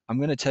I'm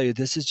going to tell you,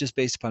 this is just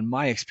based upon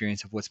my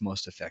experience of what's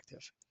most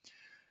effective.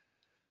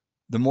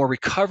 The more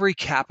recovery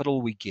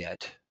capital we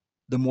get,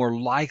 the more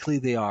likely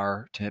they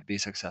are to be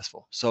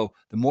successful. So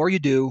the more you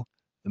do,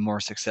 the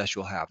more success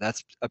you'll have.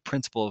 That's a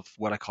principle of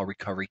what I call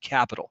recovery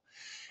capital.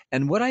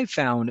 And what I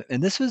found,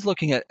 and this was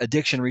looking at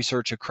addiction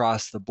research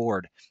across the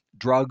board,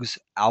 drugs,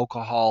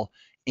 alcohol,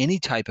 any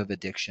type of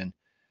addiction,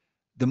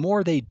 the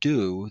more they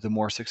do, the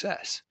more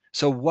success.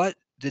 So what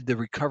did the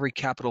recovery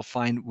capital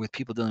find with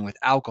people dealing with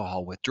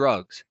alcohol, with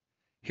drugs?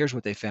 Here's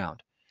what they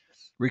found.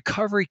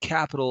 Recovery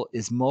capital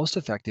is most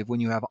effective when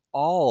you have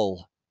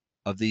all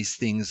of these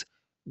things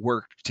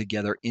work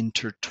together,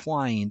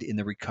 intertwined in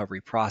the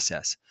recovery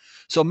process.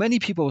 So many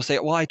people will say,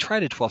 well, I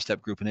tried a 12-step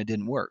group and it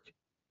didn't work.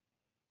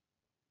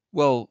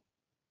 Well,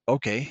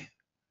 okay.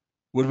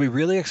 Would we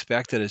really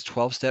expect that a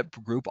 12-step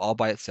group all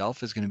by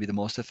itself is going to be the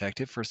most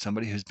effective for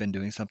somebody who's been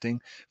doing something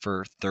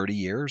for 30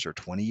 years or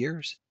 20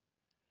 years?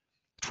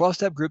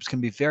 12-step groups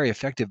can be very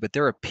effective, but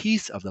they're a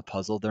piece of the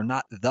puzzle. They're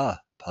not the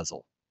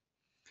puzzle.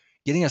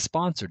 Getting a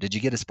sponsor. Did you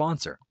get a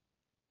sponsor?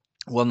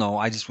 Well, no,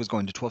 I just was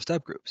going to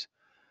 12-step groups.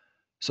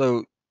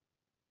 So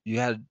you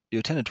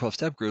attended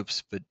 12-step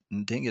groups, but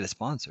didn't get a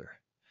sponsor.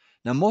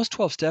 Now, most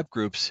 12-step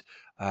groups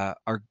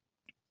are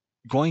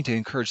going to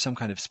encourage some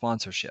kind of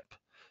sponsorship.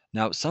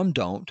 Now, some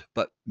don't,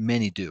 but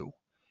many do.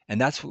 And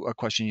that's a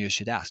question you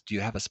should ask. Do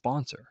you have a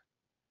sponsor?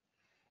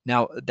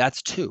 Now,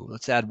 that's two.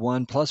 Let's add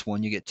 1 plus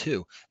 1, you get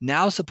 2.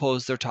 Now,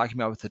 suppose they're talking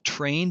about with a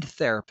trained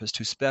therapist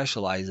who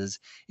specializes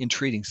in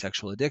treating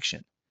sexual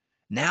addiction.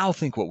 Now,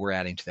 think what we're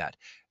adding to that.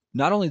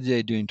 Not only are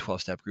they doing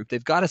 12-step group,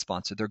 they've got a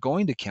sponsor. They're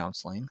going to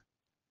counseling.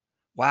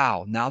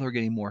 Wow, now they're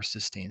getting more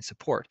sustained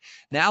support.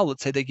 Now,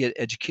 let's say they get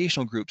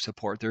educational group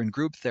support. They're in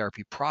group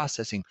therapy,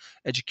 processing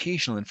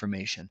educational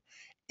information.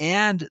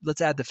 And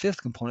let's add the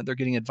fifth component. They're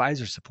getting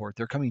advisor support.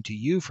 They're coming to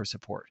you for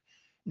support.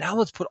 Now,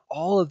 let's put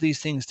all of these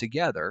things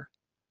together.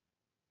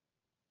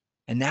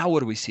 And now what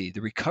do we see?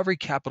 The recovery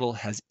capital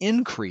has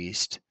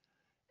increased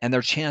and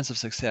their chance of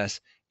success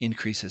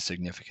increases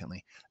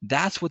significantly.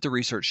 That's what the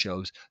research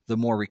shows. The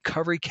more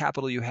recovery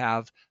capital you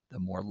have, the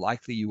more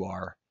likely you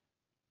are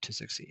to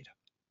succeed.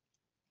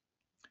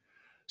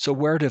 So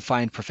where to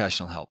find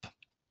professional help?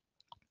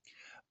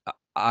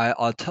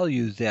 I'll tell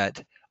you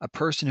that a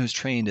person who's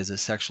trained as a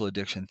sexual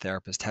addiction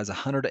therapist has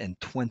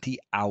 120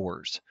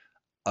 hours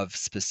of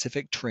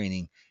specific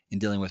training in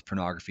dealing with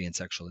pornography and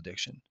sexual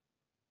addiction.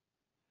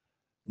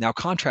 Now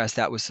contrast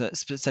that with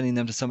sending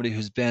them to somebody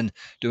who's been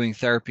doing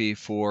therapy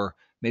for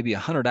maybe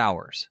 100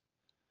 hours.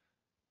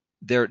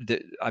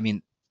 I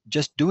mean,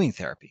 just doing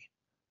therapy.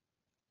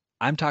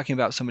 I'm talking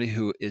about somebody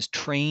who is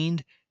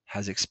trained,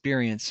 has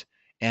experience,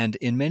 and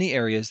in many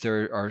areas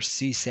there are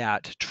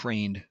CSAT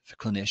trained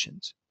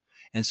clinicians.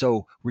 And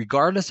so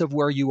regardless of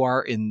where you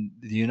are in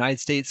the United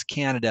States,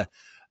 Canada,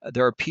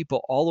 there are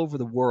people all over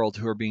the world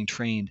who are being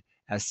trained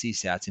as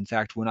CSATs. In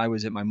fact, when I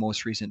was at my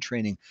most recent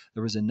training,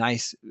 there was a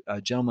nice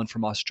gentleman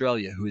from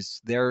Australia who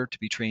is there to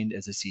be trained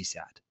as a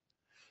CSAT.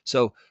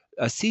 So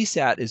a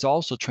CSAT is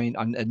also trained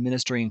on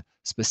administering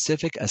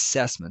specific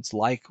assessments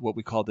like what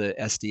we call the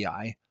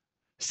SDI,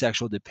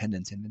 Sexual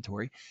Dependence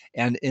Inventory.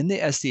 And in the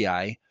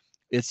SDI,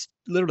 it's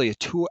literally a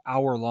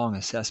 2-hour long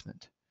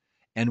assessment.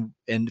 And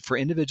for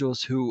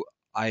individuals who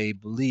I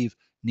believe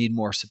need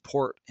more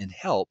support and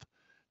help,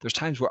 there's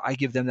times where I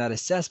give them that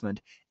assessment,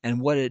 and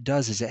what it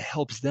does is it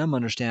helps them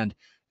understand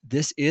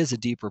this is a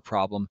deeper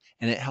problem,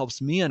 and it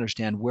helps me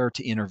understand where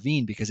to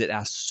intervene because it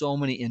asks so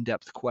many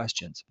in-depth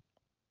questions.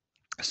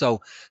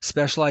 So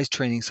specialized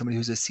training, somebody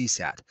who's a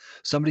CSAT,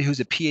 somebody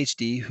who's a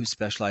PhD who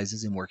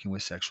specializes in working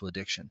with sexual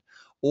addiction,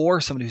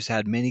 or somebody who's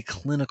had many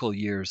clinical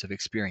years of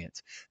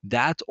experience.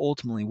 That's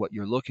ultimately what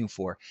you're looking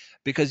for,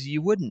 because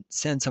you wouldn't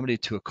send somebody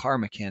to a car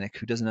mechanic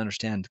who doesn't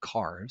understand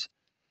cars.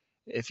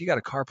 If you got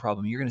a car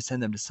problem, you're going to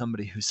send them to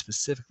somebody who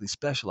specifically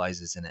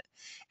specializes in it.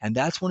 And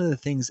that's one of the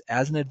things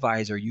as an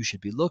advisor you should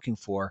be looking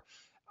for.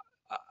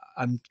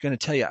 I'm going to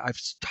tell you, I've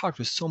talked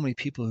with so many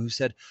people who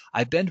said,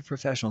 I've been to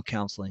professional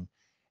counseling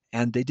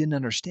and they didn't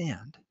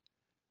understand.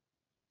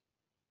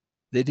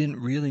 They didn't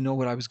really know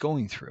what I was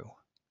going through.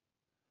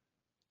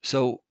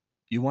 So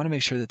you want to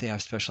make sure that they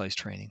have specialized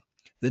training.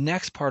 The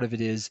next part of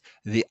it is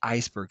the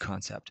iceberg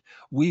concept.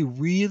 We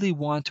really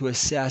want to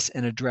assess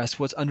and address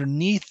what's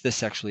underneath the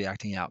sexually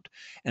acting out,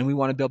 and we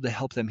want to be able to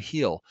help them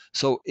heal.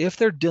 So if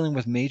they're dealing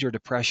with major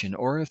depression,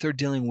 or if they're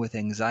dealing with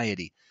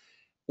anxiety,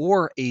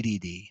 or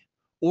ADD,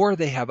 or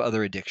they have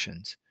other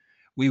addictions,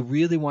 we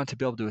really want to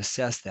be able to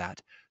assess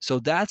that. So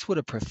that's what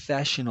a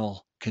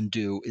professional can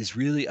do, is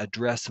really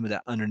address some of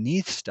that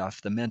underneath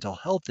stuff, the mental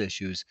health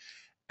issues,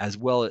 as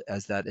well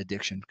as that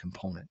addiction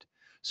component.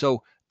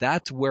 So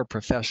that's where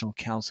professional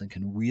counseling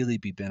can really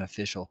be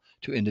beneficial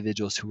to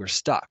individuals who are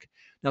stuck.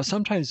 Now,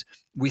 sometimes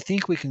we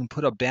think we can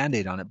put a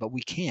Band-Aid on it, but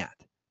we can't.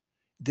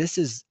 This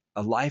is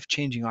a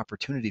life-changing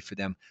opportunity for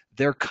them.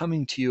 They're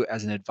coming to you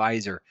as an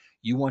advisor.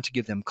 You want to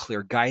give them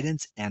clear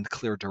guidance and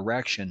clear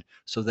direction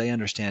so they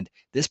understand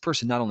this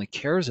person not only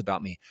cares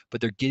about me, but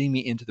they're getting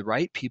me into the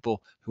right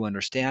people who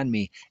understand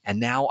me.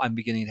 And now I'm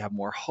beginning to have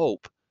more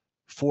hope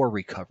for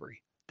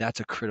recovery.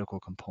 That's a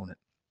critical component.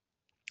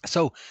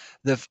 So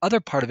the other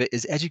part of it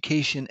is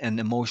education and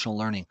emotional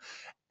learning.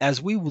 As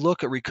we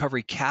look at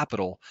recovery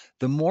capital,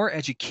 the more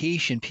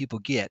education people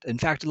get. In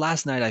fact,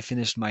 last night I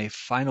finished my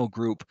final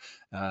group.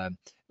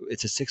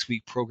 It's a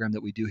 6-week program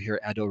that we do here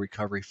at Addo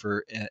Recovery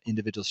for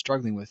individuals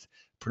struggling with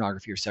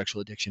pornography or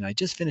sexual addiction. I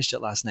just finished it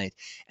last night.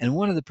 And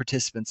one of the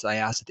participants, I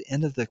asked at the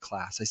end of the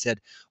class, I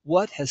said,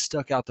 what has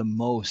stuck out the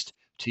most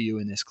to you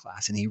in this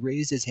class? And he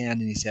raised his hand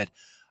and he said,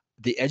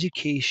 the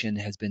education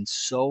has been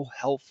so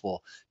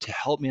helpful to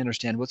help me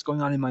understand what's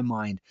going on in my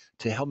mind,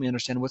 to help me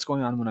understand what's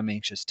going on when I'm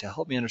anxious, to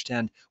help me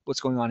understand what's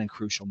going on in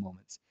crucial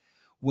moments.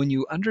 When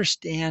you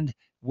understand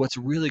what's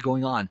really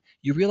going on,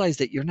 you realize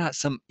that you're not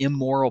some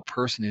immoral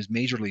person who's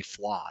majorly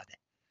flawed.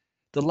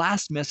 The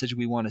last message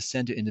we want to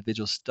send to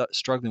individuals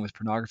struggling with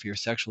pornography or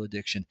sexual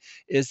addiction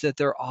is that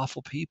they're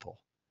awful people.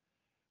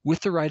 With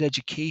the right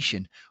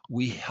education,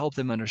 we help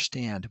them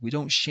understand. We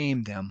don't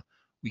shame them.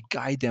 We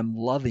guide them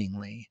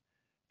lovingly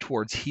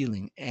towards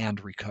healing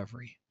and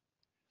recovery.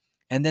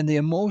 And then the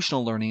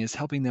emotional learning is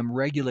helping them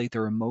regulate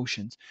their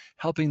emotions,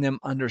 helping them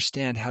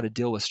understand how to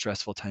deal with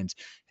stressful times.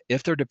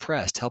 If they're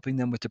depressed, helping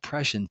them with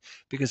depression,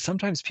 because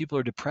sometimes people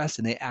are depressed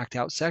and they act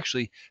out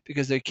sexually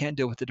because they can't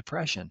deal with the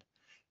depression.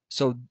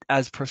 So,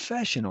 as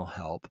professional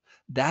help,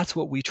 that's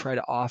what we try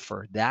to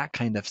offer, that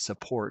kind of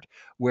support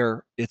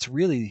where it's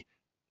really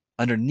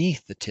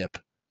underneath the tip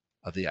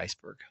of the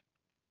iceberg.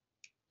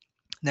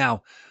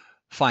 Now,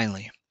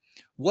 finally,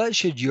 what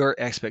should your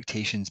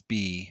expectations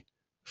be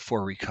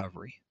for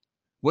recovery?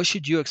 What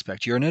should you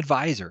expect? You're an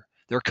advisor,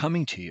 they're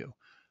coming to you.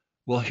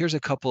 Well, here's a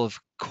couple of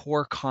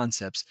core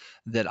concepts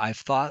that I've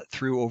thought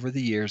through over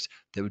the years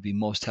that would be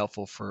most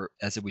helpful for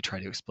as we try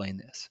to explain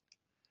this.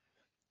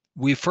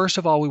 First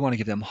of all, we want to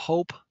give them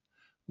hope.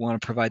 We want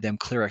to provide them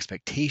clear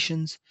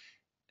expectations.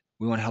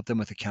 We want to help them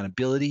with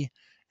accountability.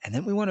 And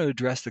then we want to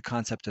address the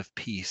concept of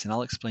peace. And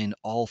I'll explain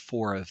all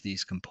four of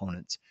these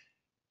components.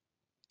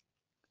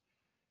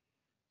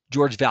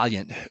 George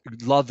Valiant,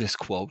 love this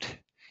quote.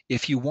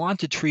 If you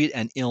want to treat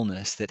an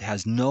illness that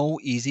has no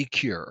easy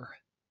cure,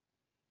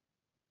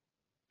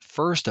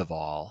 first of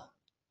all,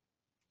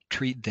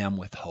 treat them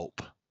with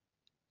hope.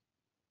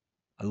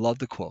 I love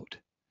the quote.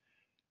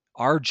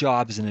 Our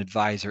job as an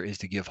advisor is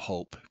to give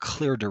hope,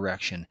 clear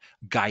direction,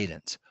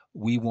 guidance.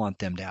 We want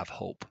them to have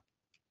hope.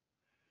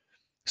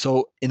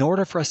 So in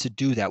order for us to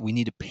do that, we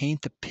need to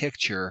paint the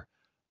picture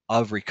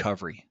of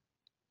recovery.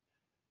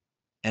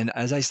 And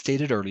as I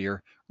stated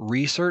earlier,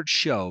 research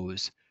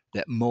shows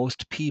that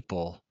most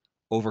people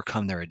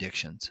overcome their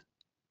addictions.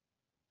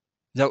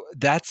 So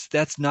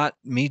that's not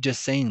me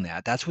just saying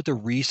that. That's what the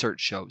research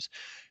shows.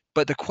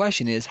 But the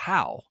question is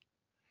how?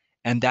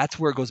 And that's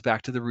where it goes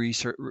back to the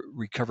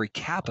recovery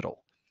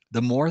capital.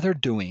 The more they're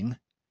doing,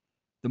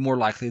 the more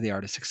likely they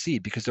are to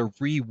succeed because they're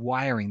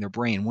rewiring their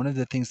brain. One of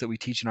the things that we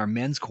teach in our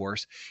men's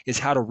course is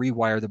how to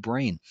rewire the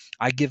brain.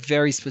 I give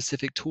very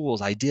specific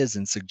tools, ideas,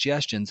 and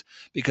suggestions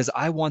because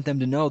I want them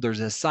to know there's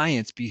a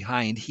science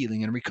behind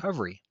healing and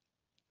recovery.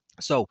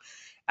 So,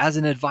 as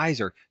an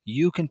advisor,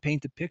 you can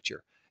paint the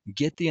picture,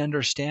 get the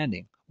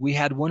understanding. We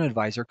had one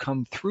advisor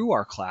come through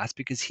our class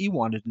because he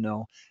wanted to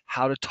know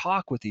how to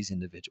talk with these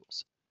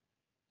individuals.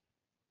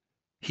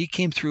 He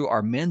came through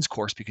our men's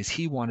course because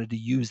he wanted to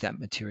use that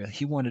material.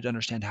 He wanted to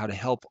understand how to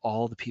help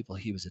all the people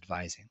he was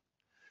advising.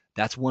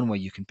 That's one way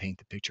you can paint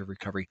the picture of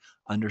recovery.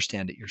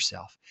 Understand it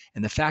yourself.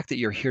 And the fact that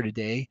you're here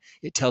today,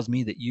 it tells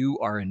me that you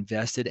are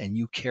invested and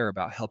you care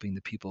about helping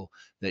the people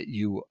that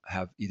you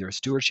have either a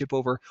stewardship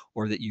over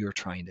or that you are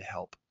trying to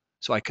help.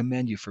 So I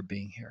commend you for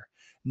being here.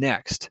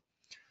 Next,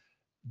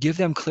 give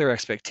them clear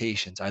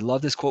expectations. I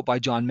love this quote by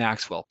John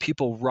Maxwell.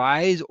 People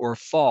rise or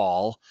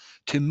fall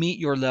to meet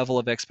your level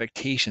of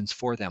expectations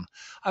for them.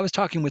 I was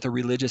talking with a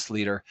religious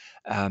leader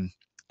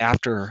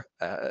after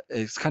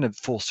it's kind of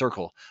full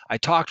circle. I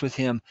talked with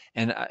him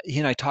and he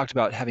and I talked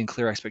about having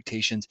clear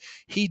expectations.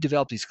 He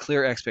developed these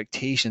clear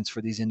expectations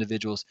for these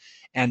individuals.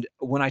 And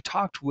when I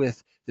talked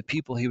with the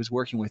people he was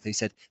working with, they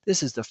said,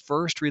 this is the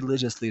first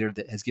religious leader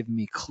that has given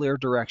me clear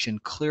direction,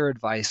 clear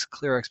advice,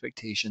 clear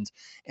expectations.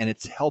 And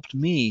it's helped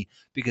me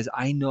because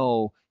I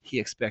know he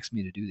expects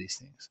me to do these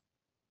things.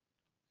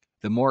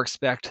 The more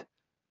expect,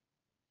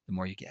 the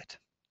more you get.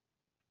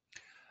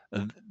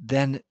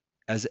 Then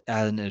as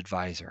an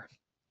advisor,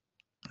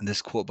 and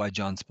this quote by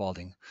John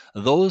Spalding,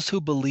 those who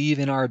believe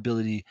in our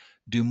ability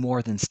do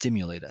more than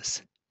stimulate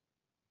us.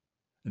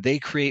 They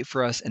create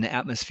for us an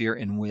atmosphere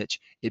in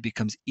which it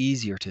becomes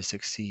easier to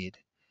succeed.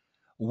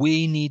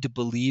 We need to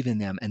believe in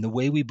them, and the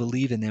way we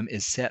believe in them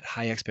is set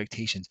high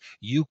expectations.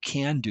 You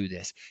can do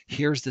this.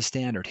 Here's the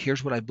standard.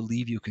 Here's what I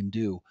believe you can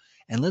do.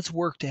 And let's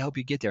work to help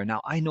you get there.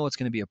 Now, I know it's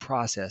going to be a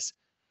process,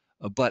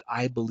 but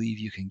I believe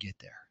you can get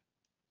there.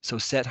 So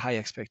set high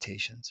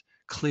expectations,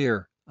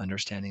 clear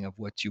understanding of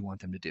what you want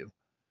them to do.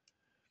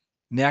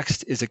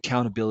 Next is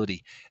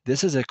accountability.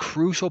 This is a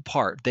crucial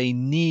part. They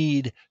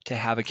need to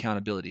have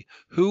accountability.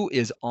 Who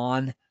is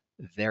on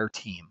their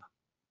team?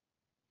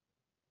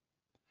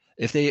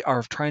 If they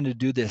are trying to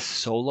do this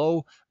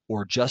solo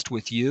or just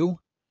with you,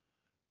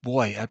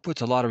 boy, that puts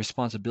a lot of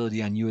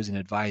responsibility on you as an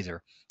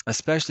advisor,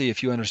 especially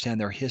if you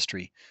understand their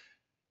history.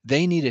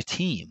 They need a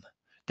team.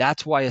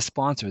 That's why a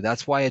sponsor,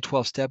 that's why a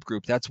 12-step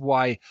group, that's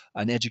why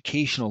an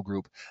educational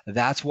group,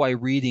 that's why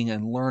reading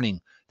and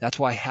learning, that's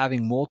why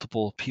having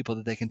multiple people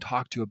that they can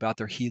talk to about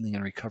their healing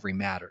and recovery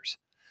matters.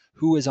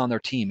 Who is on their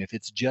team? If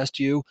it's just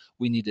you,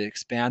 we need to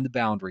expand the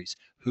boundaries.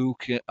 Who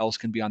else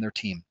can be on their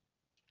team?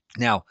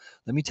 Now,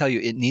 let me tell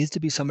you, it needs to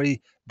be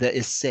somebody that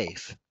is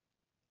safe.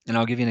 And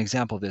I'll give you an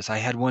example of this. I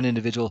had one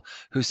individual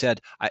who said,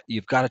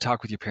 you've got to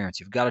talk with your parents.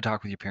 You've got to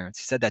talk with your parents.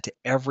 He said that to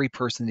every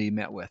person that he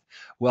met with.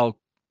 Well,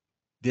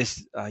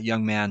 this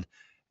young man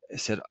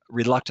said,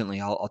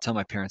 reluctantly, I'll tell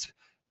my parents.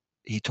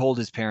 He told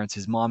his parents,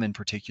 his mom in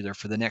particular,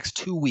 for the next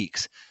 2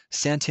 weeks,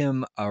 sent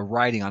him a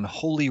writing on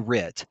Holy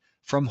Writ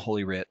from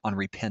Holy Writ on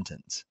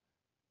repentance.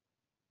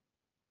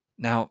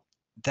 Now,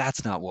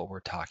 that's not what we're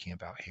talking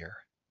about here.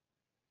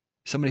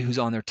 Somebody who's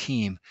on their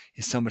team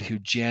is somebody who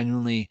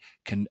genuinely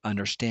can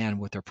understand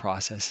what their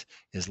process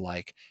is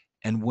like.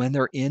 And when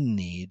they're in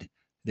need,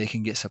 they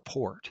can get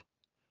support.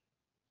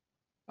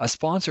 A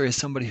sponsor is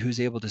somebody who's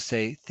able to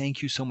say,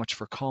 thank you so much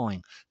for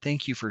calling.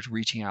 Thank you for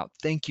reaching out.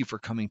 Thank you for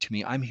coming to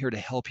me. I'm here to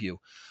help you.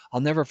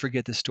 I'll never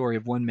forget the story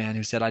of one man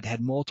who said, I'd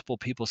had multiple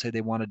people say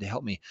they wanted to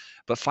help me.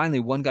 But finally,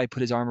 one guy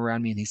put his arm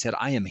around me and he said,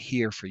 I am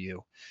here for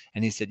you.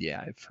 And he said,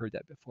 yeah, I've heard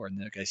that before. And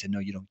the guy said, no,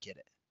 you don't get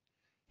it.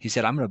 He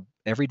said,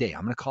 every day,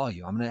 I'm going to call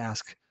you. I'm going to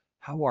ask,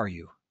 how are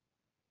you?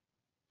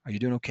 Are you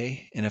doing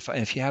okay? And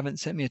if you haven't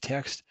sent me a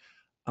text,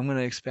 I'm going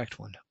to expect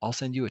one. I'll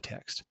send you a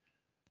text.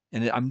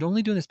 And I'm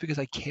only doing this because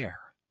I care.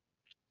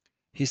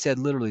 He said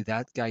literally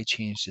that guy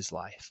changed his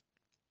life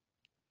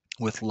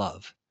with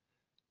love,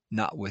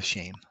 not with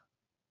shame.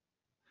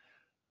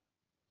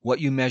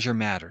 What you measure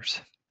matters.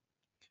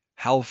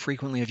 How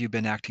frequently have you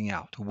been acting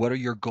out? What are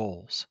your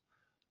goals?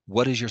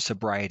 What is your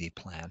sobriety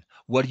plan?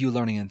 What are you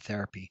learning in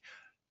therapy?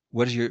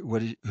 Who's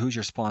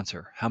your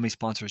sponsor? How many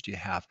sponsors do you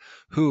have?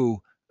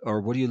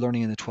 What are you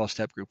learning in the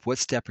 12-step group? What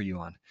step are you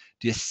on?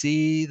 Do you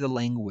see the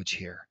language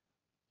here?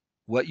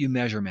 What you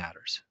measure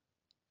matters.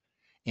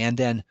 And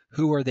then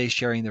who are they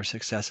sharing their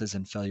successes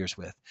and failures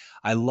with?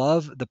 I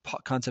love the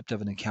concept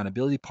of an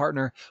accountability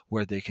partner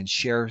where they can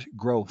share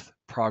growth,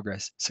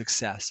 progress,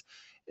 success.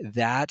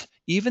 That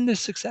even the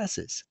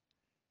successes,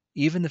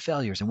 even the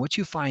failures. And what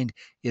you find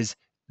is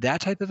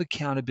that type of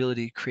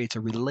accountability creates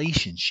a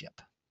relationship.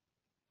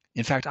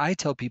 In fact, I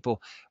tell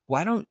people,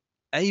 why don't,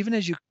 even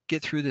as you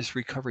get through this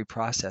recovery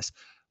process,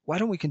 why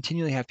don't we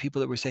continually have people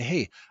that would say,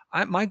 hey,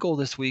 my goal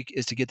this week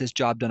is to get this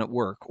job done at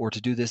work or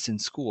to do this in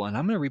school, and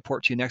I'm going to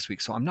report to you next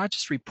week. So I'm not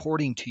just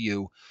reporting to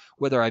you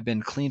whether I've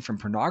been clean from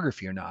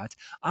pornography or not.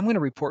 I'm going to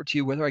report to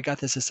you whether I got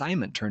this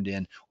assignment turned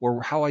in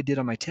or how I did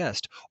on my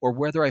test or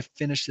whether I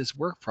finished this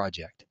work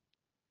project.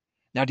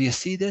 Now, do you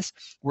see this?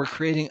 We're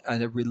creating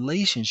a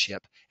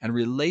relationship, and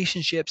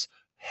relationships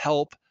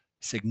help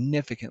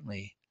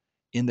significantly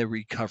in the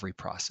recovery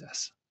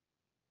process.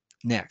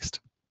 Next,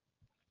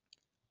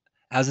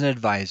 as an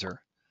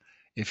advisor,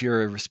 if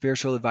you're a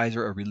spiritual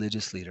advisor or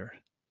religious leader,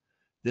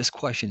 this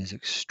question is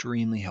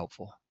extremely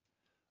helpful.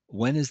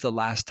 When is the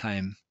last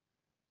time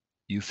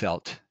you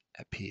felt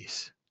at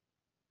peace?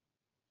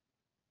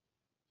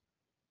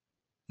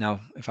 Now,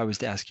 if I was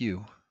to ask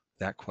you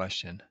that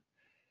question,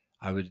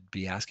 I would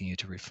be asking you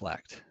to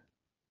reflect.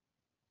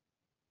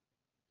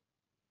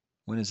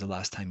 When is the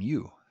last time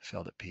you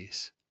felt at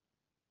peace?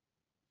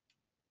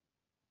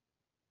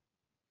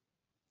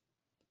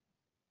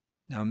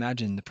 Now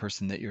imagine the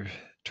person that you're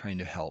trying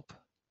to help.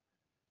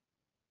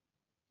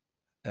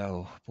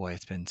 Oh boy,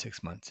 it's been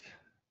 6 months.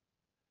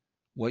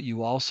 What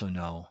you also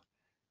know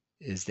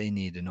is they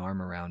need an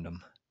arm around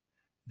them.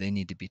 They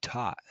need to be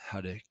taught how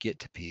to get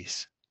to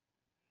peace.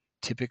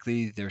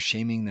 Typically, they're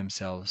shaming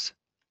themselves.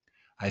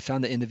 I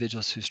found that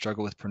individuals who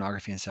struggle with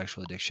pornography and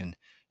sexual addiction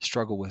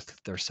struggle with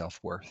their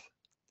self-worth.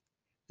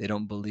 They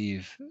don't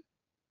believe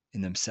in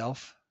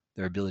themselves,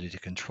 their ability to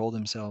control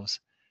themselves,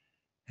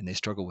 and they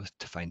struggle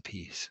to find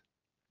peace.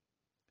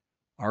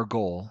 Our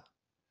goal,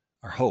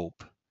 our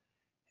hope,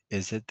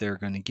 is that they're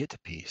going to get to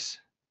peace.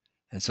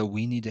 And so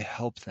we need to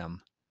help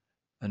them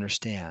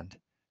understand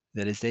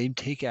that as they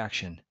take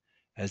action,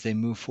 as they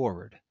move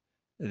forward,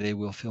 they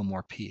will feel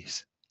more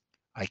peace.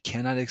 I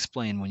cannot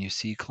explain when you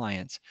see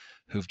clients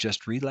who've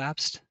just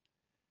relapsed,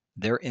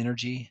 their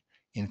energy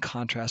in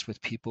contrast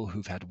with people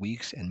who've had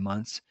weeks and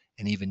months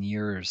and even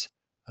years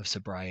of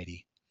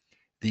sobriety.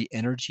 The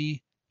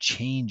energy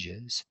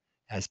changes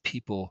as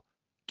people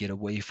get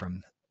away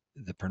from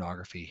the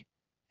pornography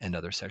and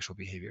other sexual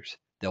behaviors.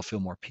 They'll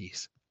feel more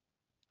peace.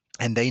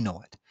 And they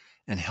know it.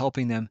 And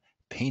helping them,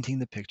 painting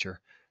the picture,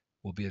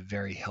 will be a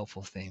very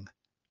helpful thing.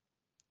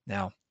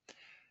 Now,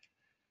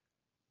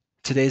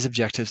 today's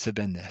objectives have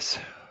been this: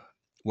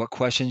 what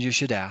questions you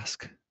should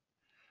ask,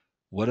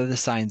 what are the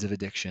signs of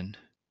addiction,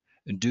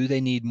 do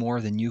they need more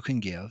than you can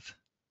give,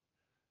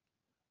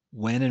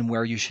 when and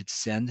where you should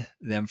send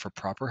them for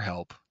proper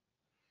help,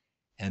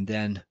 and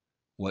then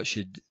what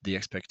should the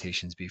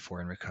expectations be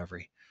for in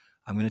recovery.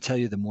 I'm going to tell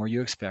you, the more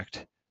you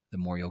expect, the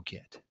more you'll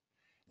get.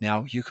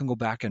 Now, you can go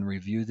back and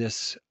review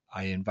this.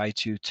 I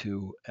invite you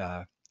to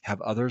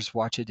have others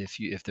watch it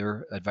if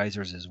they're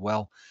advisors as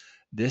well.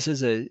 This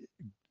is a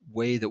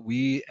way that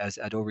we as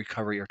Addo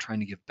Recovery are trying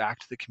to give back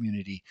to the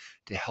community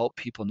to help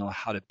people know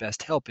how to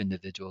best help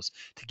individuals,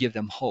 to give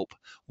them hope.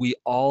 We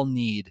all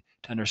need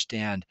to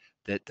understand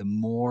that the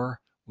more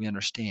we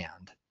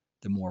understand,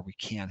 the more we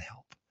can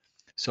help.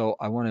 So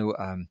I want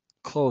to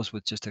close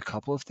with just a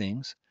couple of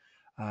things.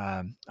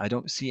 I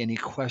don't see any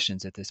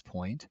questions at this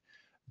point,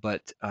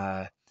 but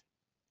I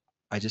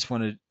just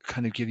want to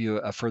kind of give you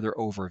a further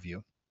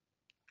overview.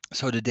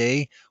 So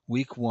today,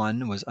 week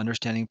 1 was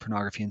understanding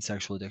pornography and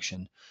sexual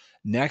addiction.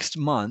 Next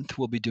month,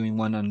 we'll be doing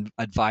one on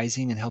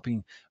advising and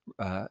helping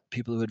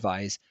people who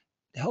advise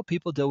help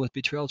people deal with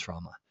betrayal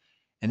trauma.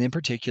 And in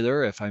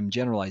particular, if I'm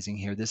generalizing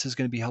here, this is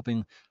going to be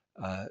helping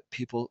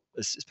people,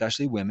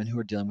 especially women, who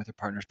are dealing with their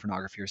partner's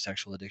pornography or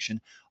sexual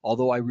addiction,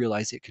 although I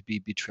realize it could be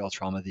betrayal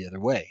trauma the other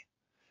way.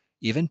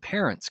 Even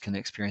parents can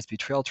experience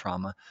betrayal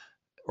trauma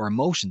or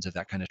emotions of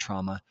that kind of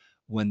trauma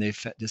when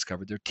they've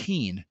discovered their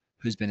teen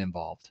who's been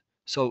involved.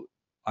 So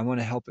I want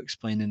to help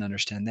explain and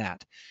understand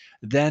that.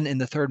 Then in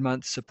the third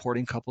month,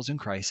 supporting couples in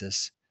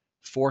crisis.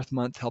 Fourth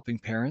month, helping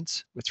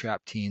parents with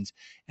trapped teens,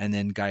 and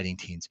then guiding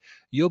teens.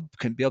 You'll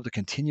be able to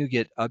continue to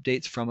get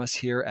updates from us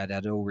here at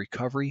Addo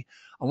Recovery.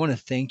 I want to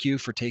thank you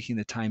for taking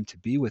the time to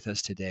be with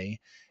us today,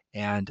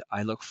 and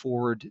I look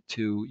forward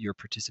to your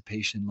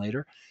participation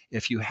later.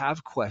 If you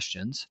have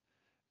questions,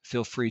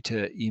 feel free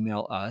to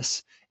email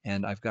us.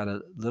 And I've got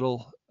a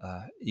little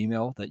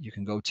email that you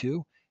can go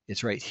to.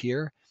 It's right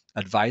here,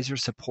 advisor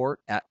support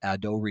at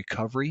Addo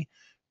Recovery.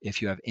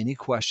 If you have any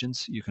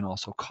questions, you can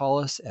also call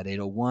us at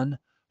 801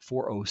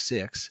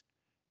 406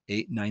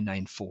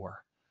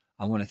 8994.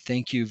 I want to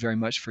thank you very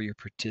much for your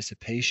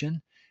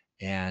participation.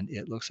 And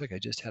it looks like I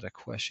just had a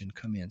question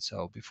come in.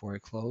 So before I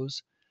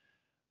close,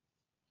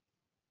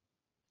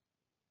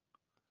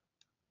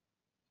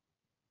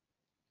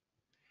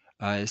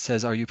 it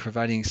says, are you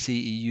providing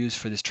CEUs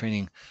for this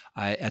training?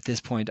 At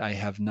this point, I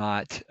have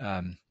not.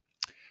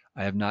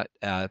 I have not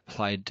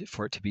applied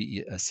for it to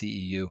be a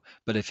CEU,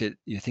 but if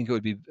you think it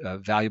would be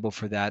valuable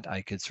for that,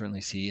 I could certainly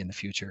see in the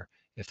future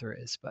if there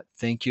is. But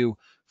thank you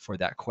for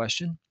that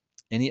question.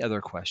 Any other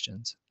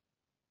questions?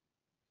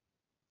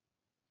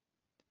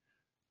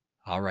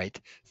 All right.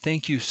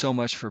 Thank you so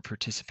much for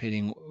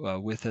participating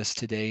with us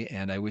today,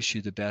 and I wish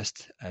you the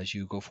best as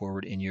you go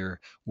forward in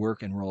your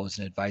work and role as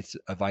an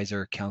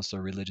advisor,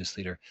 counselor, religious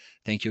leader.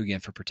 Thank you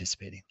again for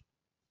participating.